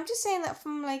 And I'm just saying that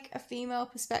from like a female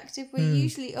perspective. We're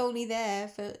usually only there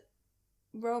for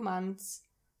romance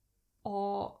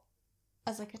or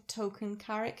as like a token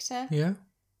character. Yeah.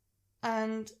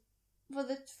 And for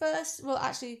the first,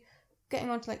 getting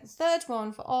on to like the third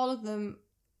one, for all of them,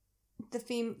 the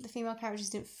female characters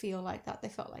didn't feel like that. They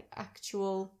felt like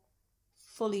actual,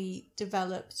 fully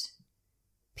developed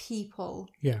people.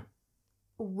 Yeah.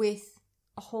 With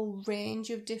a whole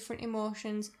range of different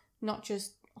emotions, not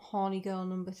just horny girl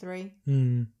number 3.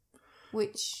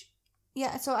 Which,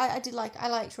 yeah, so I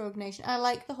liked Rogue Nation. I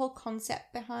liked the whole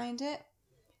concept behind it.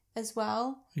 as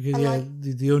well. Because, I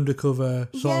the undercover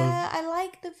sort of... Yeah, I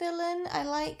like the villain. I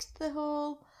liked the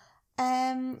whole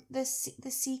the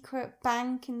secret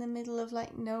bank in the middle of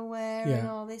like nowhere and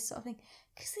all this sort of thing.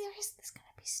 Because there's going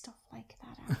to be stuff like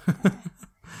that out there.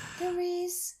 There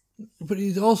is. But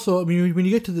it's also, I mean, when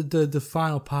you get to the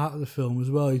final part of the film as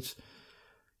well, it's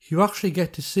you actually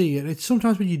get to see it. It's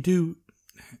sometimes when you do,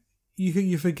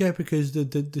 you forget because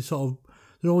the sort of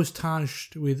they're always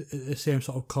tarnished with the same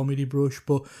sort of comedy brush.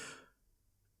 But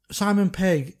Simon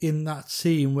Pegg in that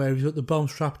scene where he's got the bomb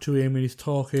strapped to him and he's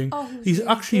talking, he's really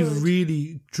actually good.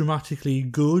 Really dramatically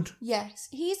good. Yes,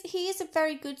 he is a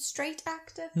very good straight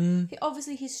actor.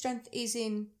 Obviously, his strength is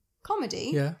in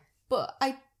comedy. Yeah, but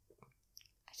I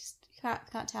just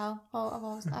can't tell. I've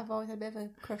always had a bit of a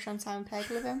crush on Simon Pegg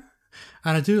with him.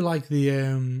 And I do like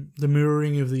the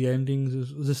mirroring of the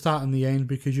endings, the start and the end,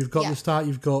 because you've got the start,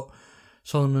 you've got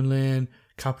Solomon Lane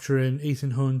capturing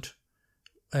Ethan Hunt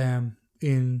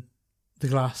in the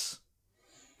glass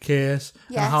case.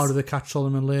 Yes. And how do they catch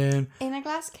Solomon Lane? In a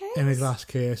glass case? In a glass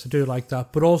case. I do like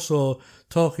that. But also,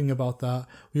 talking about that,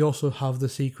 we also have the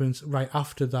sequence right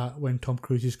after that when Tom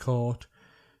Cruise is caught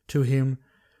to him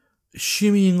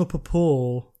shimmying up a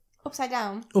pole. Upside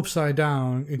down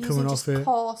And coming off it.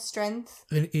 Core strength.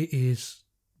 And it is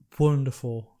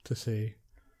wonderful to see.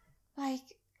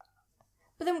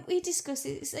 But then we discussed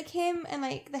it. It's like him and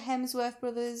like the Hemsworth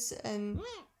brothers and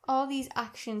all these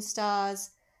action stars.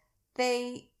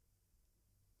 They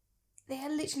are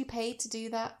literally paid to do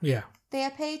that. Yeah. They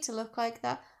are paid to look like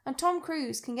that. And Tom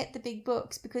Cruise can get the big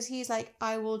bucks because he's like,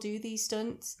 I will do these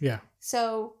stunts. Yeah.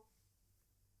 So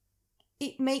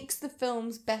it makes the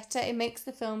films better. It makes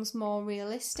the films more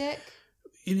realistic.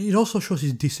 It also shows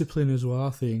his discipline as well, I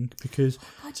think, because...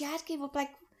 God, yeah, I'd give up. Like,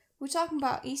 we're talking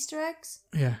about Easter eggs.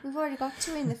 Yeah. We've already got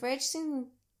 2 in the fridge. Soon we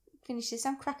finish this.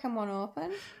 I'm cracking one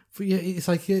open. But yeah, it's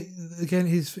like, again,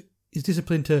 his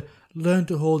discipline to learn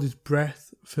to hold his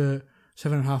breath for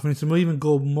 7.5 minutes, and we'll even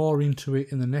go more into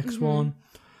it in the next one,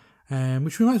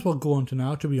 which we might as well go on to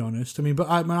now, to be honest. I mean, but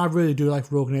I really do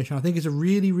like Rogue Nation. I think it's a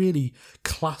really, really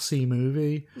classy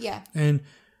movie. Yeah. And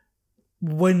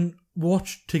when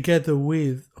watched together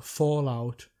with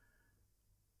Fallout,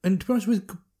 and to be honest with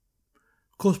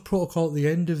Ghost Protocol at the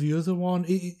end of the other one,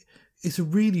 it's a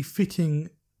really fitting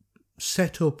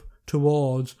setup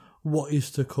towards what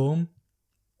is to come.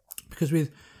 Because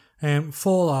with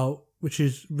Fallout, which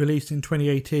is released in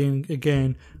 2018,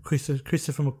 again,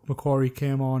 Christopher McQuarrie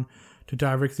came on to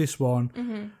direct this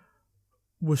one,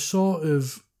 was sort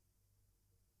of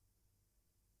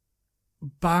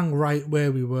bang right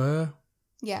where we were.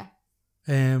 Yeah.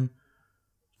 Tom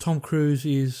Cruise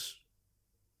is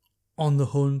on the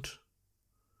hunt.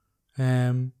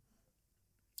 And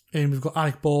we've got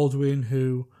Alec Baldwin,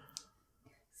 who...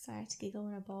 Sorry to giggle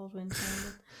when a Baldwin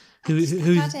I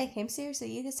can't take him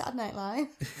seriously either. Saturday Night Live.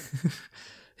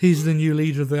 He's the new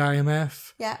leader of the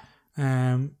IMF. Yeah.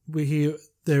 We hear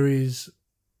there is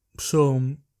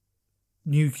some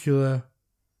nuclear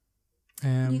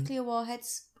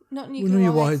warheads. Not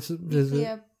nuclear warheads.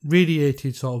 There's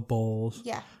radiated sort of balls.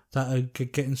 Yeah. That are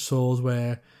getting souls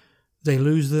where they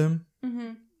lose them.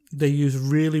 Mm-hmm. They use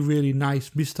really, really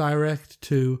nice misdirect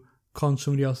to con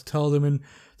somebody else to tell them, and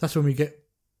that's when we get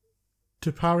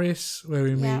to Paris, where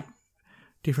we meet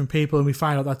different people, and we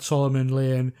find out that Solomon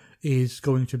Lane is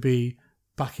going to be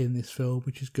back in this film,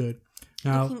 which is good.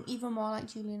 Now, looking even more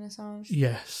like Julian Assange.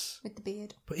 Yes. With the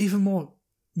beard. But even more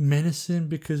menacing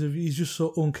because he's just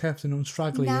so unkept and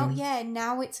unstraggly.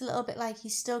 Now it's a little bit like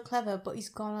he's still clever, but he's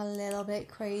gone a little bit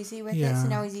crazy with it, so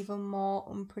now he's even more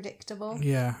unpredictable.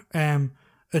 Yeah. And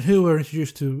who we're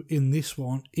introduced to in this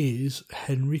one is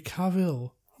Henry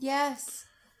Cavill. Yes.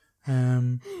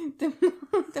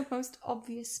 The most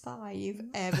obvious spy you've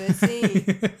ever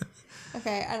seen.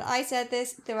 Okay, and I said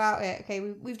this throughout it. Okay,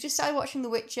 we've just started watching The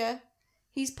Witcher.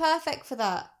 He's perfect for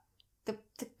that. The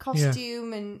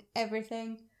costume and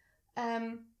everything.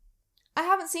 I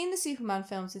haven't seen the Superman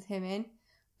films with him in.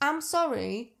 I'm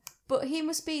sorry, but he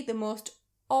must be the most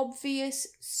obvious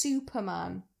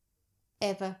Superman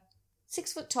ever.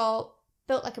 6 foot tall,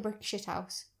 built like a brick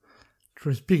shithouse.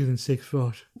 It's bigger than 6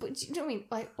 foot. But do you know what I mean?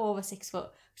 Like over 6 foot.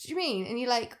 What do you mean? And you're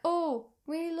like, oh,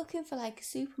 really looking for like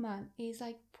Superman. He's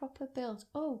like proper built.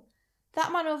 Oh,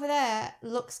 that man over there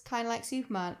looks kind of like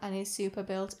Superman and is super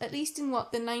built. At least in the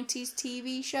 90s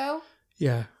TV show.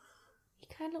 Yeah.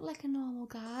 He kind of looked like a normal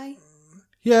guy.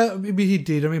 Yeah, maybe he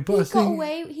did. I mean, but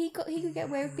he could get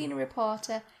away with being a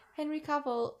reporter. Henry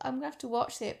Cavill, I'm gonna have to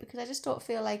watch it because I just don't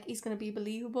feel like he's gonna be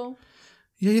believable.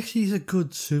 Yeah, actually, he's a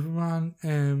good Superman.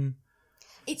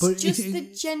 It's but just the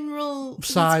general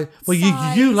size. Well,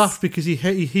 size. you laughed because he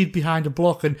hid behind a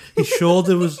block and his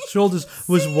shoulders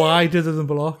was wider than the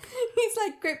block. He's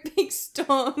like great big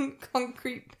stone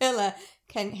concrete pillar.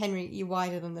 Henry, you're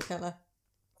wider than the pillar.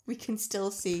 We can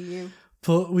still see you.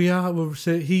 But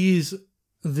he is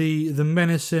the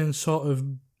menacing sort of,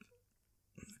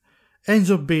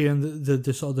 ends up being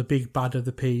the sort of the big bad of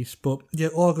the piece. But yeah,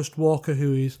 August Walker,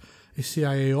 who is a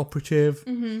CIA operative,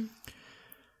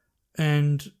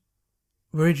 and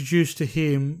we're introduced to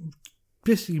him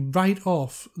basically right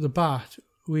off the bat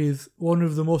with one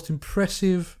of the most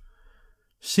impressive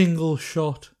single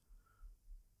shot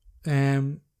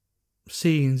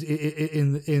scenes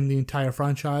in the entire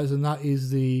franchise, and that is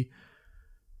the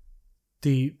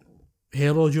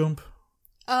halo jump.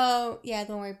 Oh yeah,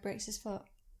 the one where he breaks his foot.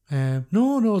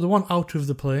 No, the one out of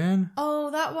the plane.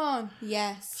 Oh, that one.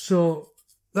 Yes. So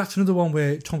that's another one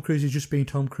where Tom Cruise is just being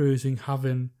Tom Cruise and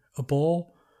having a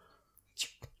ball,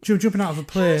 jumping out of a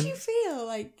plane. How do you feel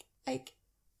like?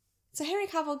 So Henry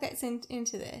Cavill gets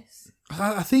into this.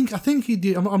 I think he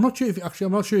did. I'm not sure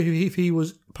if he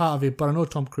was part of it, but I know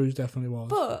Tom Cruise definitely was.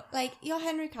 But like, you're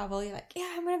Henry Cavill, you're like,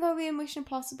 yeah, I'm gonna go be in Mission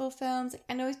Impossible films. Like,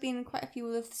 I know he's been in quite a few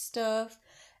other stuff,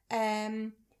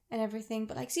 and everything.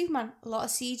 But like Superman, a lot of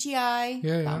CGI.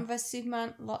 Yeah. Batman vs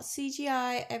Superman, a lot of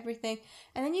CGI, everything.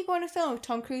 And then you go on a film with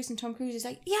Tom Cruise, and Tom Cruise is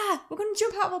like, yeah, we're gonna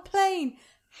jump out of a plane.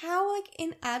 How like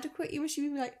inadequate you wish you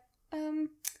would be like,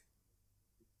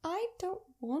 I don't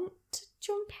want to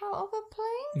jump out of a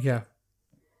plane. Yeah.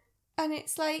 And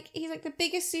it's like, he's like the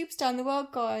biggest superstar in the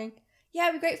world going, yeah,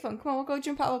 it'd be great fun. Come on, we'll go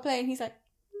jump out of a plane. He's like,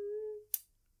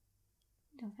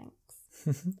 no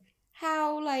thanks.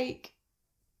 How, like,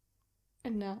 I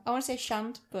don't know. I want to say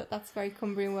shan't, but that's a very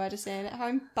Cumbrian word of saying it. How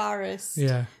embarrassed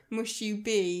must you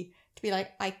be to be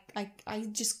like, I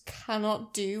just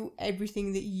cannot do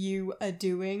everything that you are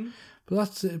doing. But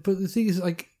that's it. But the thing is,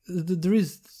 like, there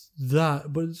is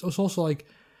that, but it's also like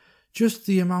just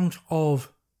the amount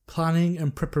of planning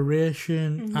and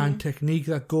preparation and technique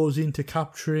that goes into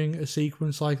capturing a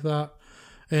sequence like that,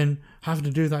 and having to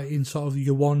do that in sort of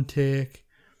your one take,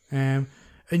 and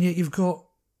yet you've got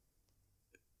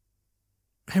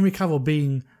Henry Cavill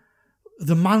being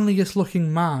the manliest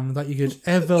looking man that you could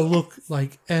ever look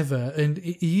like ever, and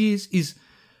he's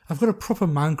I've got a proper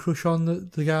man crush on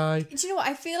the guy. Do you know what?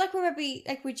 I feel like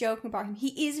we're joking about him.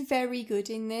 He is very good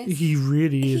in this. He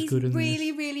really is good in this. He's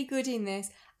really, really good in this.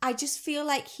 I just feel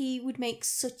like he would make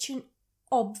such an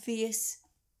obvious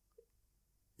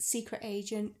secret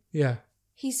agent. Yeah.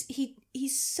 He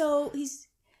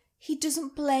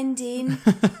doesn't blend in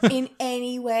in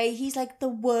any way. He's like the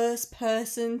worst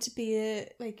person to be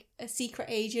a secret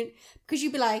agent, because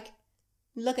you'd be like,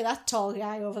 look at that tall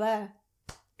guy over there.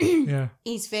 Yeah.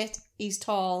 He's fit, he's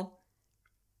tall.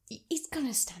 He's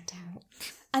gonna stand out.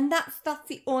 And that's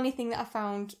the only thing that I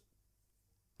found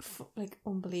like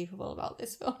unbelievable about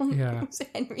this film. Yeah. Was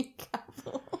Henry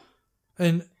Cavill.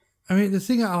 And I mean, the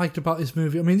thing I liked about this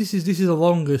movie, I mean, this is the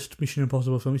longest Mission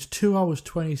Impossible film. It's 2 hours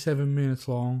 27 minutes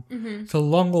long. Mm-hmm. It's a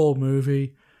long old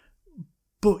movie,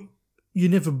 but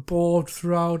you're never bored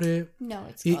throughout it. No,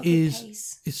 it's got a good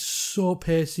pace. It's so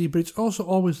pacey, but it's also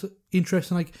always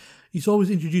interesting. Like, he's always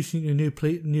introducing you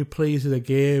to new players of the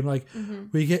game. Like,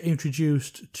 we get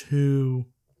introduced to,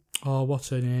 what's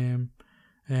her name?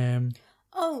 From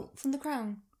The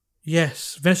Crown.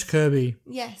 Yes, Vanessa Kirby.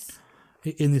 Yes.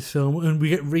 In this film, and we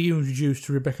get reintroduced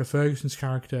to Rebecca Ferguson's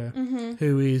character,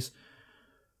 who is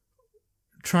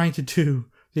trying to do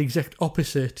the exact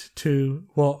opposite to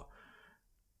what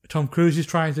Tom Cruise is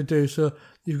trying to do. So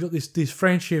you've got this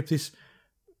friendship, this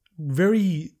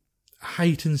very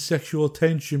heightened sexual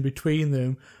tension between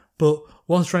them, but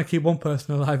one's trying to keep one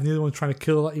person alive and the other one's trying to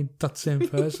kill that same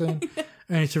person.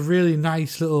 And it's a really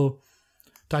nice little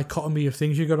dichotomy of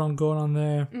things you got going on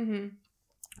there.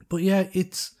 But yeah,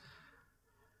 it's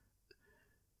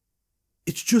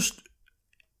just,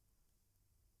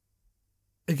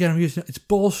 again, I'm using it's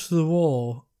balls to the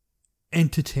wall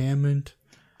entertainment.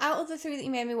 Out of the three that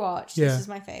you made me watch, Yeah. this is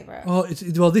my favourite. Oh,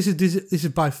 this is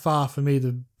by far for me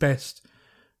the best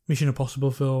Mission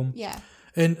Impossible film. Yeah.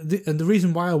 And the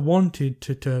reason why I wanted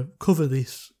to cover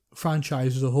this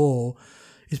franchise as a whole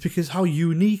is because how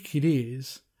unique it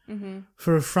is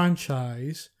for a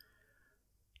franchise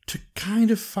to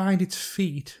kind of find its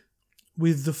feet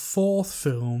with the fourth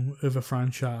film of a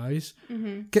franchise,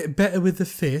 get better with the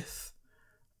fifth,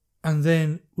 and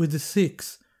then with the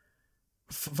sixth,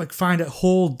 find a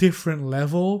whole different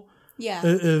level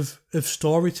of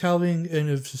storytelling and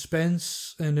of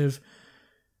suspense and of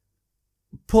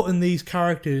putting these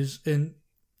characters and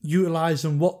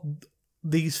utilising what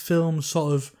these films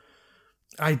sort of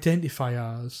identify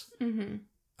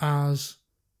as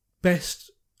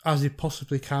best as it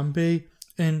possibly can be.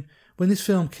 And when this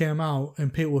film came out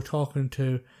and people were talking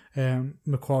to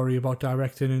Macquarie about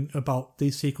directing and about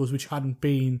these sequels which hadn't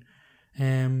been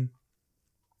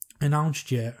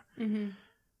announced yet, they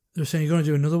were saying, you're going to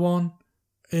do another one?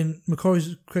 And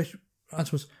Macquarie's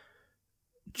answer was,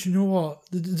 do you know what?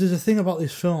 There's a thing about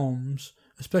these films,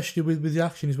 especially with the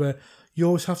action, is where you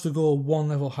always have to go one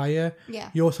level higher. Yeah.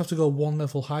 You always have to go one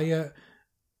level higher.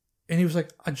 And he was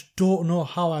like, I just don't know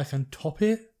how I can top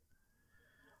it.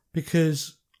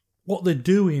 Because what they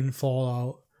do in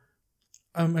Fallout,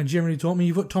 and generally don't mean,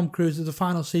 you've got Tom Cruise, there's a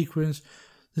final sequence,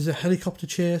 there's a helicopter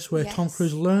chase where Tom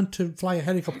Cruise learned to fly a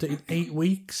helicopter in 8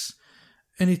 weeks.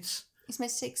 And it's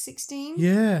meant to take 16?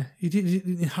 Yeah, he did it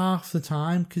in half the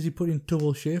time because he put in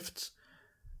double shifts.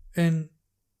 And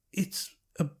it's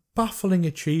a baffling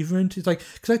achievement. It's like,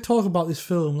 because I talk about this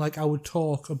film like I would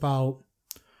talk about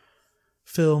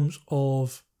films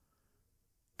of,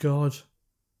 God,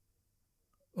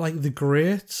 like the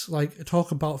greats, like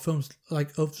talk about films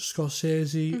like of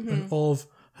Scorsese and of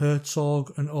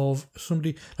Herzog and of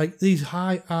somebody, like these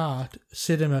high art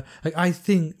cinema. Like I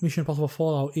think Mission Impossible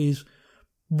Fallout is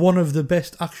one of the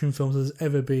best action films there's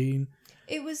ever been.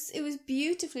 It was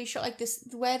beautifully shot. Like this,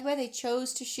 where they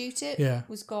chose to shoot it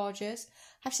was gorgeous.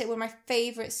 I have to say, one of my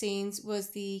favourite scenes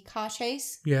was the car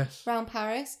chase around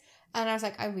Paris. And I was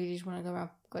like, I really just want to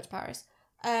go to Paris.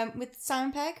 With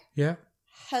Simon Pegg. Yeah.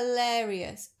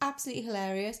 Hilarious. Absolutely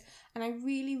hilarious. And I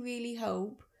really, really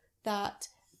hope that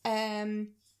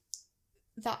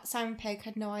that Simon Pegg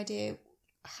had no idea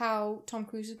how Tom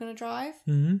Cruise was going to drive.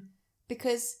 Mm-hmm.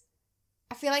 Because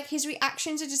I feel like his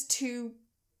reactions are just too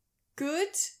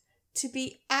good to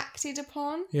be acted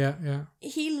upon. Yeah, yeah.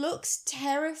 He looks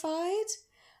terrified.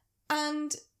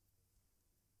 And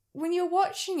when you're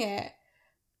watching it,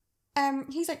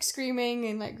 he's like screaming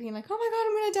and like being like, oh my God,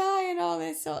 I'm going to die and all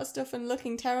this sort of stuff and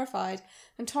looking terrified.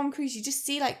 And Tom Cruise, you just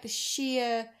see like the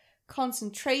sheer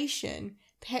concentration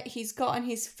that he's got on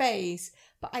his face.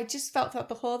 But I just felt throughout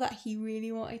the whole that he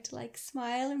really wanted to like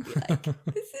smile and be like,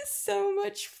 this is so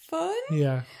much fun.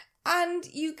 Yeah. And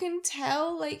you can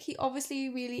tell like he obviously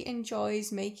really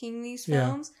enjoys making these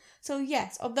films. Yeah. So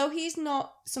yes, although he's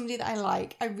not somebody that I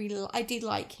like, I did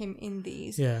like him in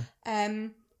these. Yeah.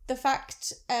 The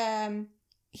fact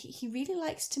he really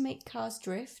likes to make cars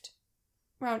drift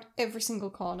around every single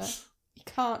corner. You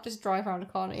can't just drive around a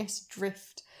corner, you have to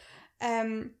drift.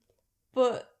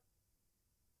 But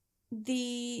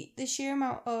the sheer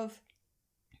amount of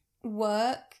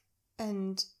work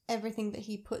and everything that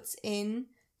he puts in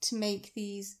to make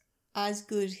these as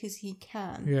good as he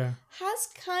can has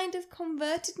kind of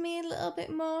converted me a little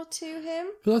bit more to him.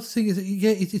 But that's the thing, is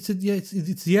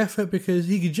it's the effort, because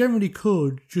he generally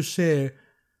could just say,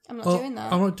 I'm not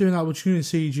doing that, we're just doing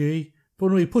CG.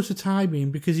 But no, he puts the time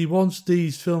in because he wants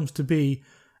these films to be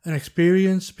an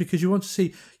experience, because you want to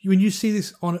see, when you see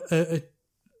this on a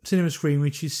cinema screen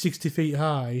which is 60 feet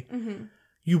high,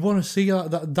 you want to see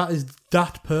that is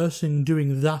that person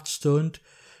doing that stunt,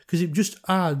 because it just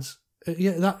adds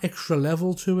that extra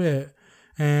level to it.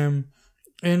 And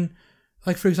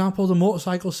like, for example, the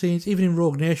motorcycle scenes, even in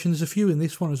Rogue Nation, there's a few in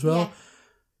this one as well. Yeah.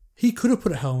 He could have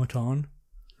put a helmet on,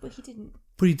 but he didn't.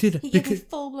 He didn't. He gave me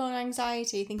full-blown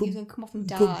anxiety, thinking he was going to come off and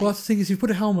die. But the thing is, if you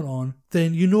put a helmet on,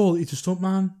 then you know he's a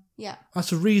stuntman. Yeah. That's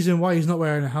the reason why he's not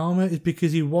wearing a helmet, is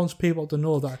because he wants people to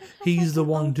know that he's the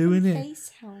one doing it.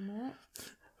 Face helmet.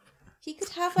 He could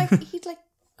have he'd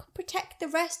protect the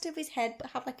rest of his head, but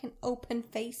have like an open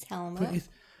face helmet.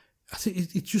 I think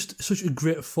it's just such a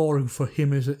great forum for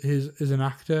him as an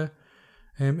actor.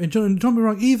 And don't get me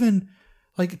wrong, even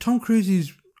like Tom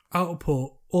Cruise's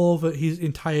output over his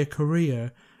entire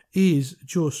career is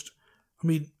just, I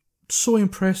mean, so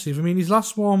impressive. I mean, his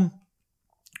last one,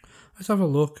 let's have a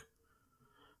look.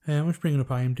 I'm just bringing up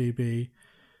IMDb.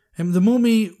 The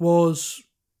Mummy was,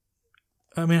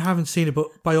 I mean, I haven't seen it,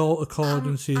 but by all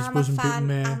accordances, wasn't a bit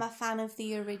meh. I'm a fan of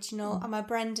the original. I'm a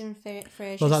Brendan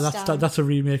Fraser Well, that's a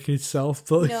remake in itself,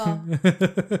 but no.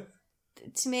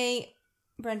 To me,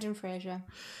 Brendan Fraser.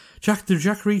 The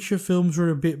Jack Reacher films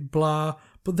were a bit blah,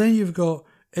 but then you've got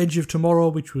Edge of Tomorrow,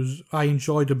 which I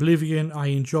enjoyed. Oblivion, I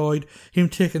enjoyed. Him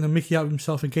taking the mickey out of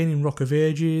himself again in Rock of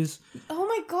Ages. Oh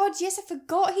my God, yes, I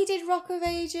forgot he did Rock of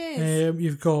Ages.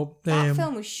 You've got... that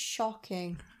film was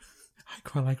shocking. I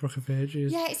quite like Rock of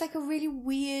Ages. Yeah, it's like a really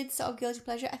weird sort of guilty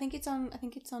pleasure. I think it's on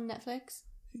Netflix.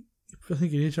 I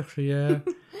think it is actually, yeah.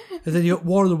 And then you got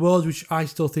War of the Worlds, which I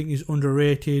still think is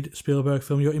underrated Spielberg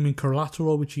film. You got him in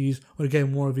Collateral, which is,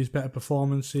 again, one of his better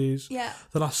performances. Yeah.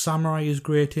 The Last Samurai is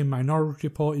great in. Minority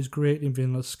Report is great in.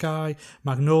 Vanilla Sky,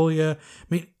 Magnolia. I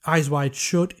mean, Eyes Wide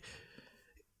Shut.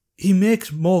 He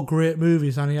makes more great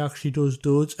movies than he actually does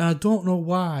duds. And I don't know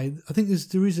why. I think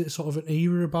there is a sort of an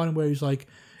era about him where he's like,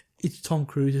 it's Tom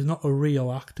Cruise. He's not a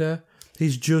real actor.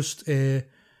 He's just a...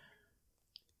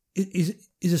 He's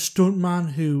a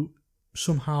stuntman who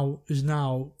somehow is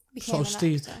now Became sort of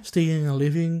an actor. stealing a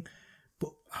living,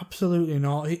 but absolutely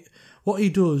not. What he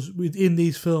does within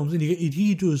these films, and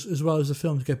he does as well as the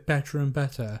films get better and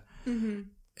better,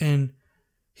 and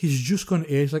he's just going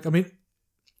to age. Like, I mean,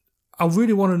 I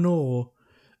really want to know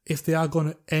if they are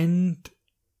going to end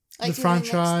the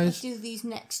franchise. Do these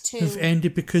next two. Have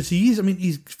ended because he's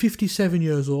 57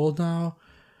 years old now.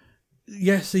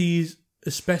 Yes, he's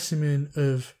a specimen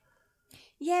of.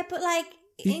 Yeah, but like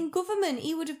in government,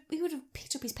 he would have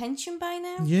picked up his pension by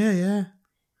now. Yeah.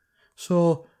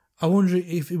 So I wonder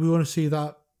if we want to see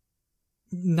that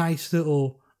nice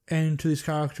little end to this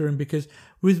character, and because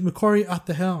with McQuarrie at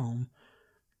the helm,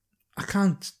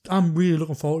 I'm really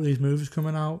looking forward to these movies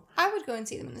coming out. I would go and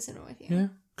see them in the cinema with you. Yeah,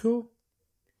 cool.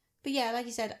 But yeah, like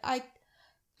you said,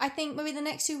 I think maybe the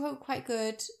next two were quite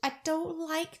good. I don't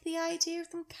like the idea of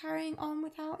them carrying on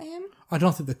without him. I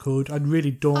don't think they could. I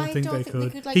really don't think they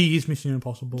could. Like, he is Mission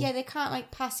Impossible. Yeah, they can't like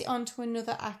pass it on to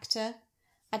another actor.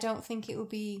 I don't think it would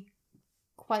be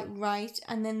quite right.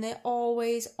 And then they're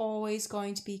always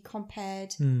going to be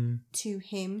compared to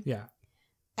him. Yeah.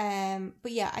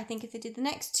 But yeah, I think if they did the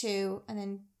next two and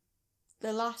then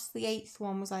the eighth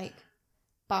one was like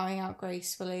bowing out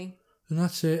gracefully. And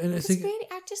that's it. And I think really,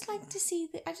 I just like to see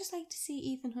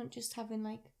Ethan Hunt just having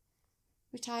like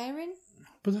retiring.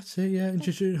 But that's it, yeah. And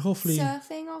like, just hopefully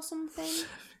surfing or something. Do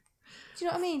you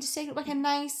know what I mean? Just taking like a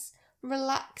nice,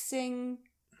 relaxing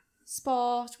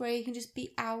sport where he can just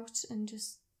be out and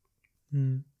just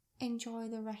enjoy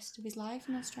the rest of his life,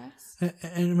 no stress.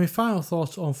 And my final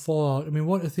thoughts on Fallout. I mean,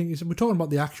 what I think is we're talking about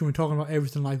the action, we're talking about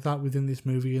everything like that within this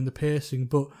movie and the pacing,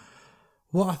 but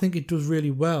what I think it does really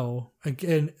well,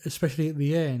 again, especially at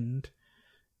the end,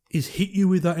 is hit you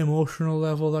with that emotional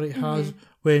level that it has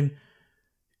when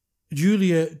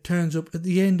Julia turns up at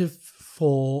the end of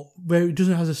 4, where it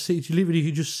doesn't have a seat. You literally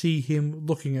you just see him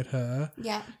looking at her.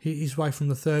 Yeah. His wife from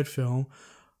the third film.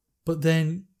 But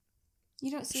then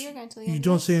you don't see her again until the end. You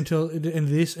don't see her until the end of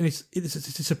this, and it's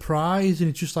a surprise, and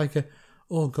it's just like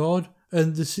oh God.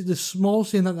 And the small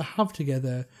scene that they have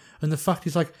together, and the fact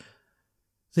is like,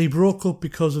 they broke up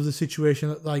because of the situation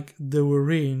that like they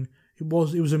were in. It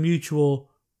was a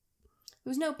mutual. There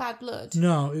was no bad blood.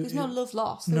 No, there was no love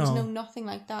lost. There was no nothing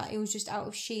like that. It was just out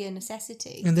of sheer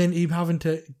necessity. And then him having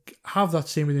to have that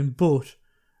scene with him, but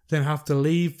then have to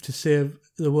leave to save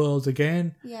the world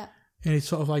again. Yeah. And it's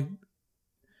sort of like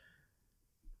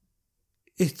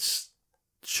it's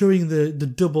showing the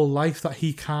double life that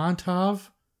he can't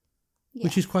have,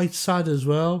 which is quite sad as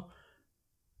well.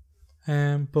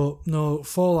 But no,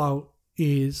 Fallout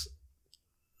is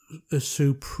a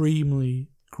supremely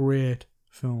great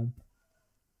film.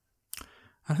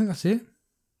 I think that's it.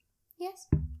 Yes.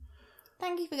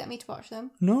 Thank you for getting me to watch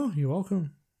them. No, you're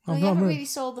welcome. Well, you haven't really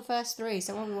sold the first 3,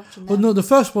 so I won't be watching them. Well, no, the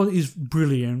first one is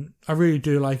brilliant. I really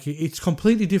do like it. It's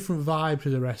completely different vibe to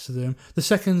the rest of them. The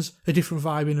second's a different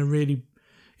vibe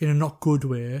in a not good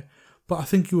way. But I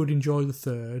think you would enjoy the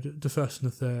first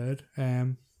and the third.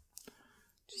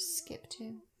 Just skip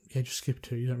 2. Yeah, just skip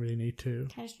 2. You don't really need to.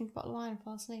 Can I just drink a bottle of wine and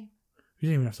fall asleep? You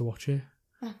don't even have to watch it.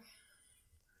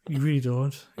 You really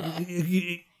don't.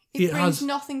 It brings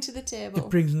nothing to the table. It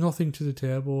brings nothing to the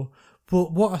table.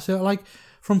 But what I say, like,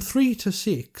 from 3 to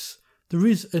 6, there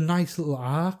is a nice little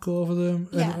arc over them,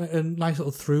 and nice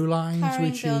little through lines,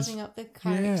 building up the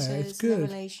characters, it's good. and the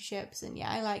relationships, and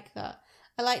I like that.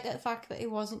 I like the fact that it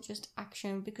wasn't just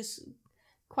action, because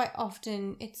quite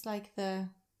often it's like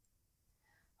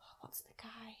what's the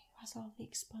guy who has all the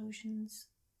explosions?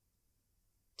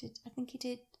 I think he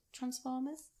did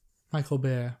Transformers? Michael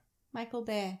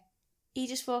Bay. He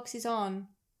just focuses on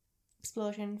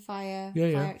explosion, fire,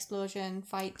 explosion,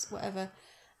 fight, whatever.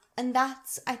 And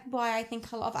that's why I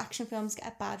think a lot of action films get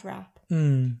a bad rap.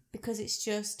 Because it's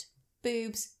just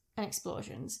boobs and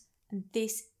explosions. And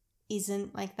this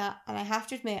isn't like that. And I have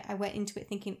to admit, I went into it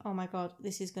thinking, oh my God,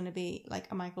 this is going to be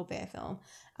like a Michael Bay film.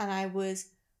 And I was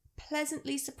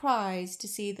pleasantly surprised to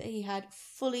see that he had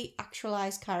fully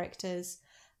actualized characters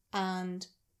and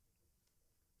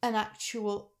an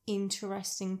actual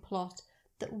interesting plot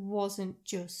that wasn't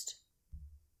just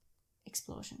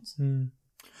explosions.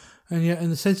 And yeah,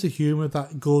 and the sense of humour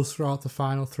that goes throughout the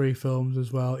final 3 films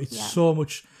as well. It's so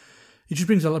much. It just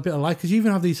brings a little bit of light, because you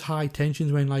even have these high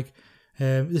tensions when, like,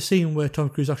 the scene where Tom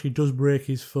Cruise actually does break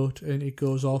his foot and it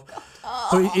goes off.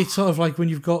 But it's sort of like when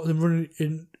you've got them running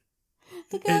in.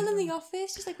 The girl in the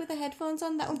office, just like with the headphones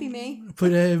on, that would be me. But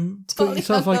Totally it's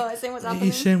sort of like what's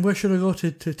he's saying, "Where should I go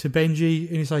to Benji?"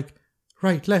 And he's like,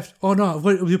 "Right, left. Oh no, I've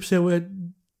got it the upstairs way,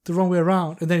 the wrong way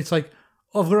around." And then it's like,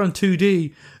 "Oh, I've got it on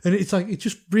 2D," and it's like it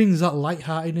just brings that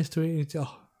lightheartedness to it. It's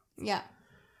yeah,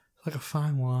 like a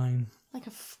fine wine. Like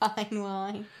a fine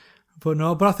wine.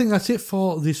 But I think that's it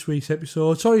for this week's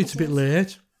episode. Sorry it's a bit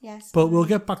late. Yes, but we'll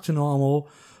get back to normal.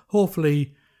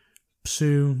 Hopefully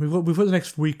soon. We've got the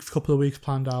next couple of weeks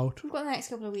planned out. We've got the next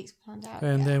couple of weeks planned out.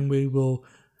 And then we will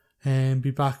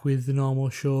be back with the normal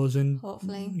shows. And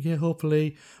hopefully. Yeah,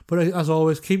 hopefully. But as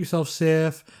always, keep yourself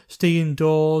safe. Stay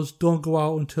indoors. Don't go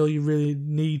out until you really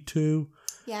need to.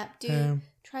 Yeah,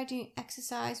 try doing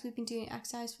exercise. We've been doing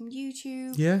exercise from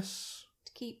YouTube. Yes.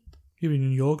 To keep... You've been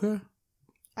doing yoga?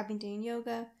 I've been doing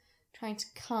yoga. Trying to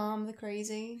calm the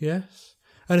crazy. Yes.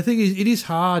 And the thing is, it is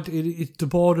hard. The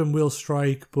boredom will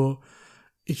strike, but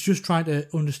it's just trying to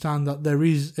understand that there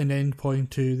is an end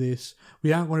point to this.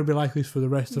 We aren't going to be like this for the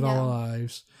rest of our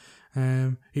lives.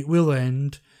 It will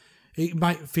end. It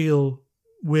might feel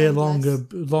way longer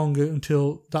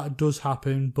until that does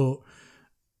happen, but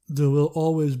there will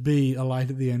always be a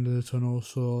light at the end of the tunnel.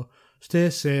 So stay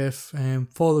safe,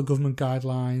 follow the government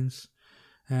guidelines,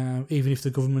 even if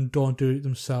the government don't do it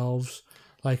themselves.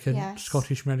 Like a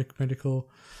Scottish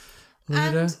medical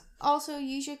leader. And also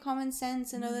use your common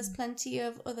sense. I know there's plenty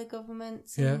of other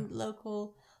governments and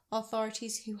local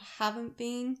authorities who haven't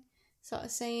been sort of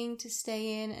saying to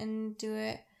stay in and do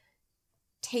it.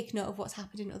 Take note of what's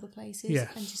happened in other places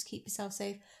and just keep yourself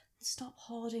safe. Stop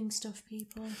hoarding stuff,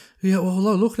 people. Yeah, well,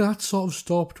 look, that sort of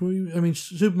stopped. I mean,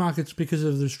 supermarkets, because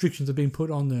of the restrictions that have been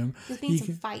put on them. There's been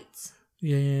some fights.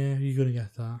 Yeah, you're going to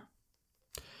get that.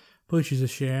 Which is a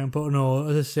shame, but no,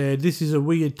 as I said, this is a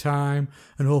weird time,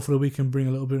 and hopefully we can bring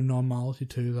a little bit of normality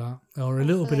to that, or a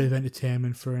little bit of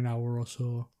entertainment for an hour or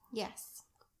so. Yes.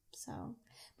 So,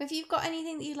 but if you've got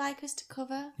anything that you'd like us to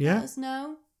cover, let us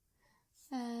know.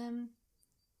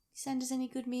 Send us any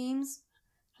good memes.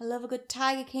 I love a good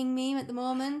Tiger King meme at the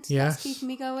moment. Yes. That's keeping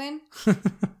me going.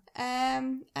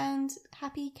 And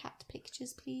happy cat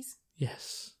pictures, please.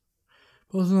 Yes.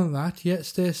 But other than that,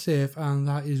 stay safe, and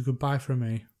that is goodbye from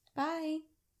me. Bye.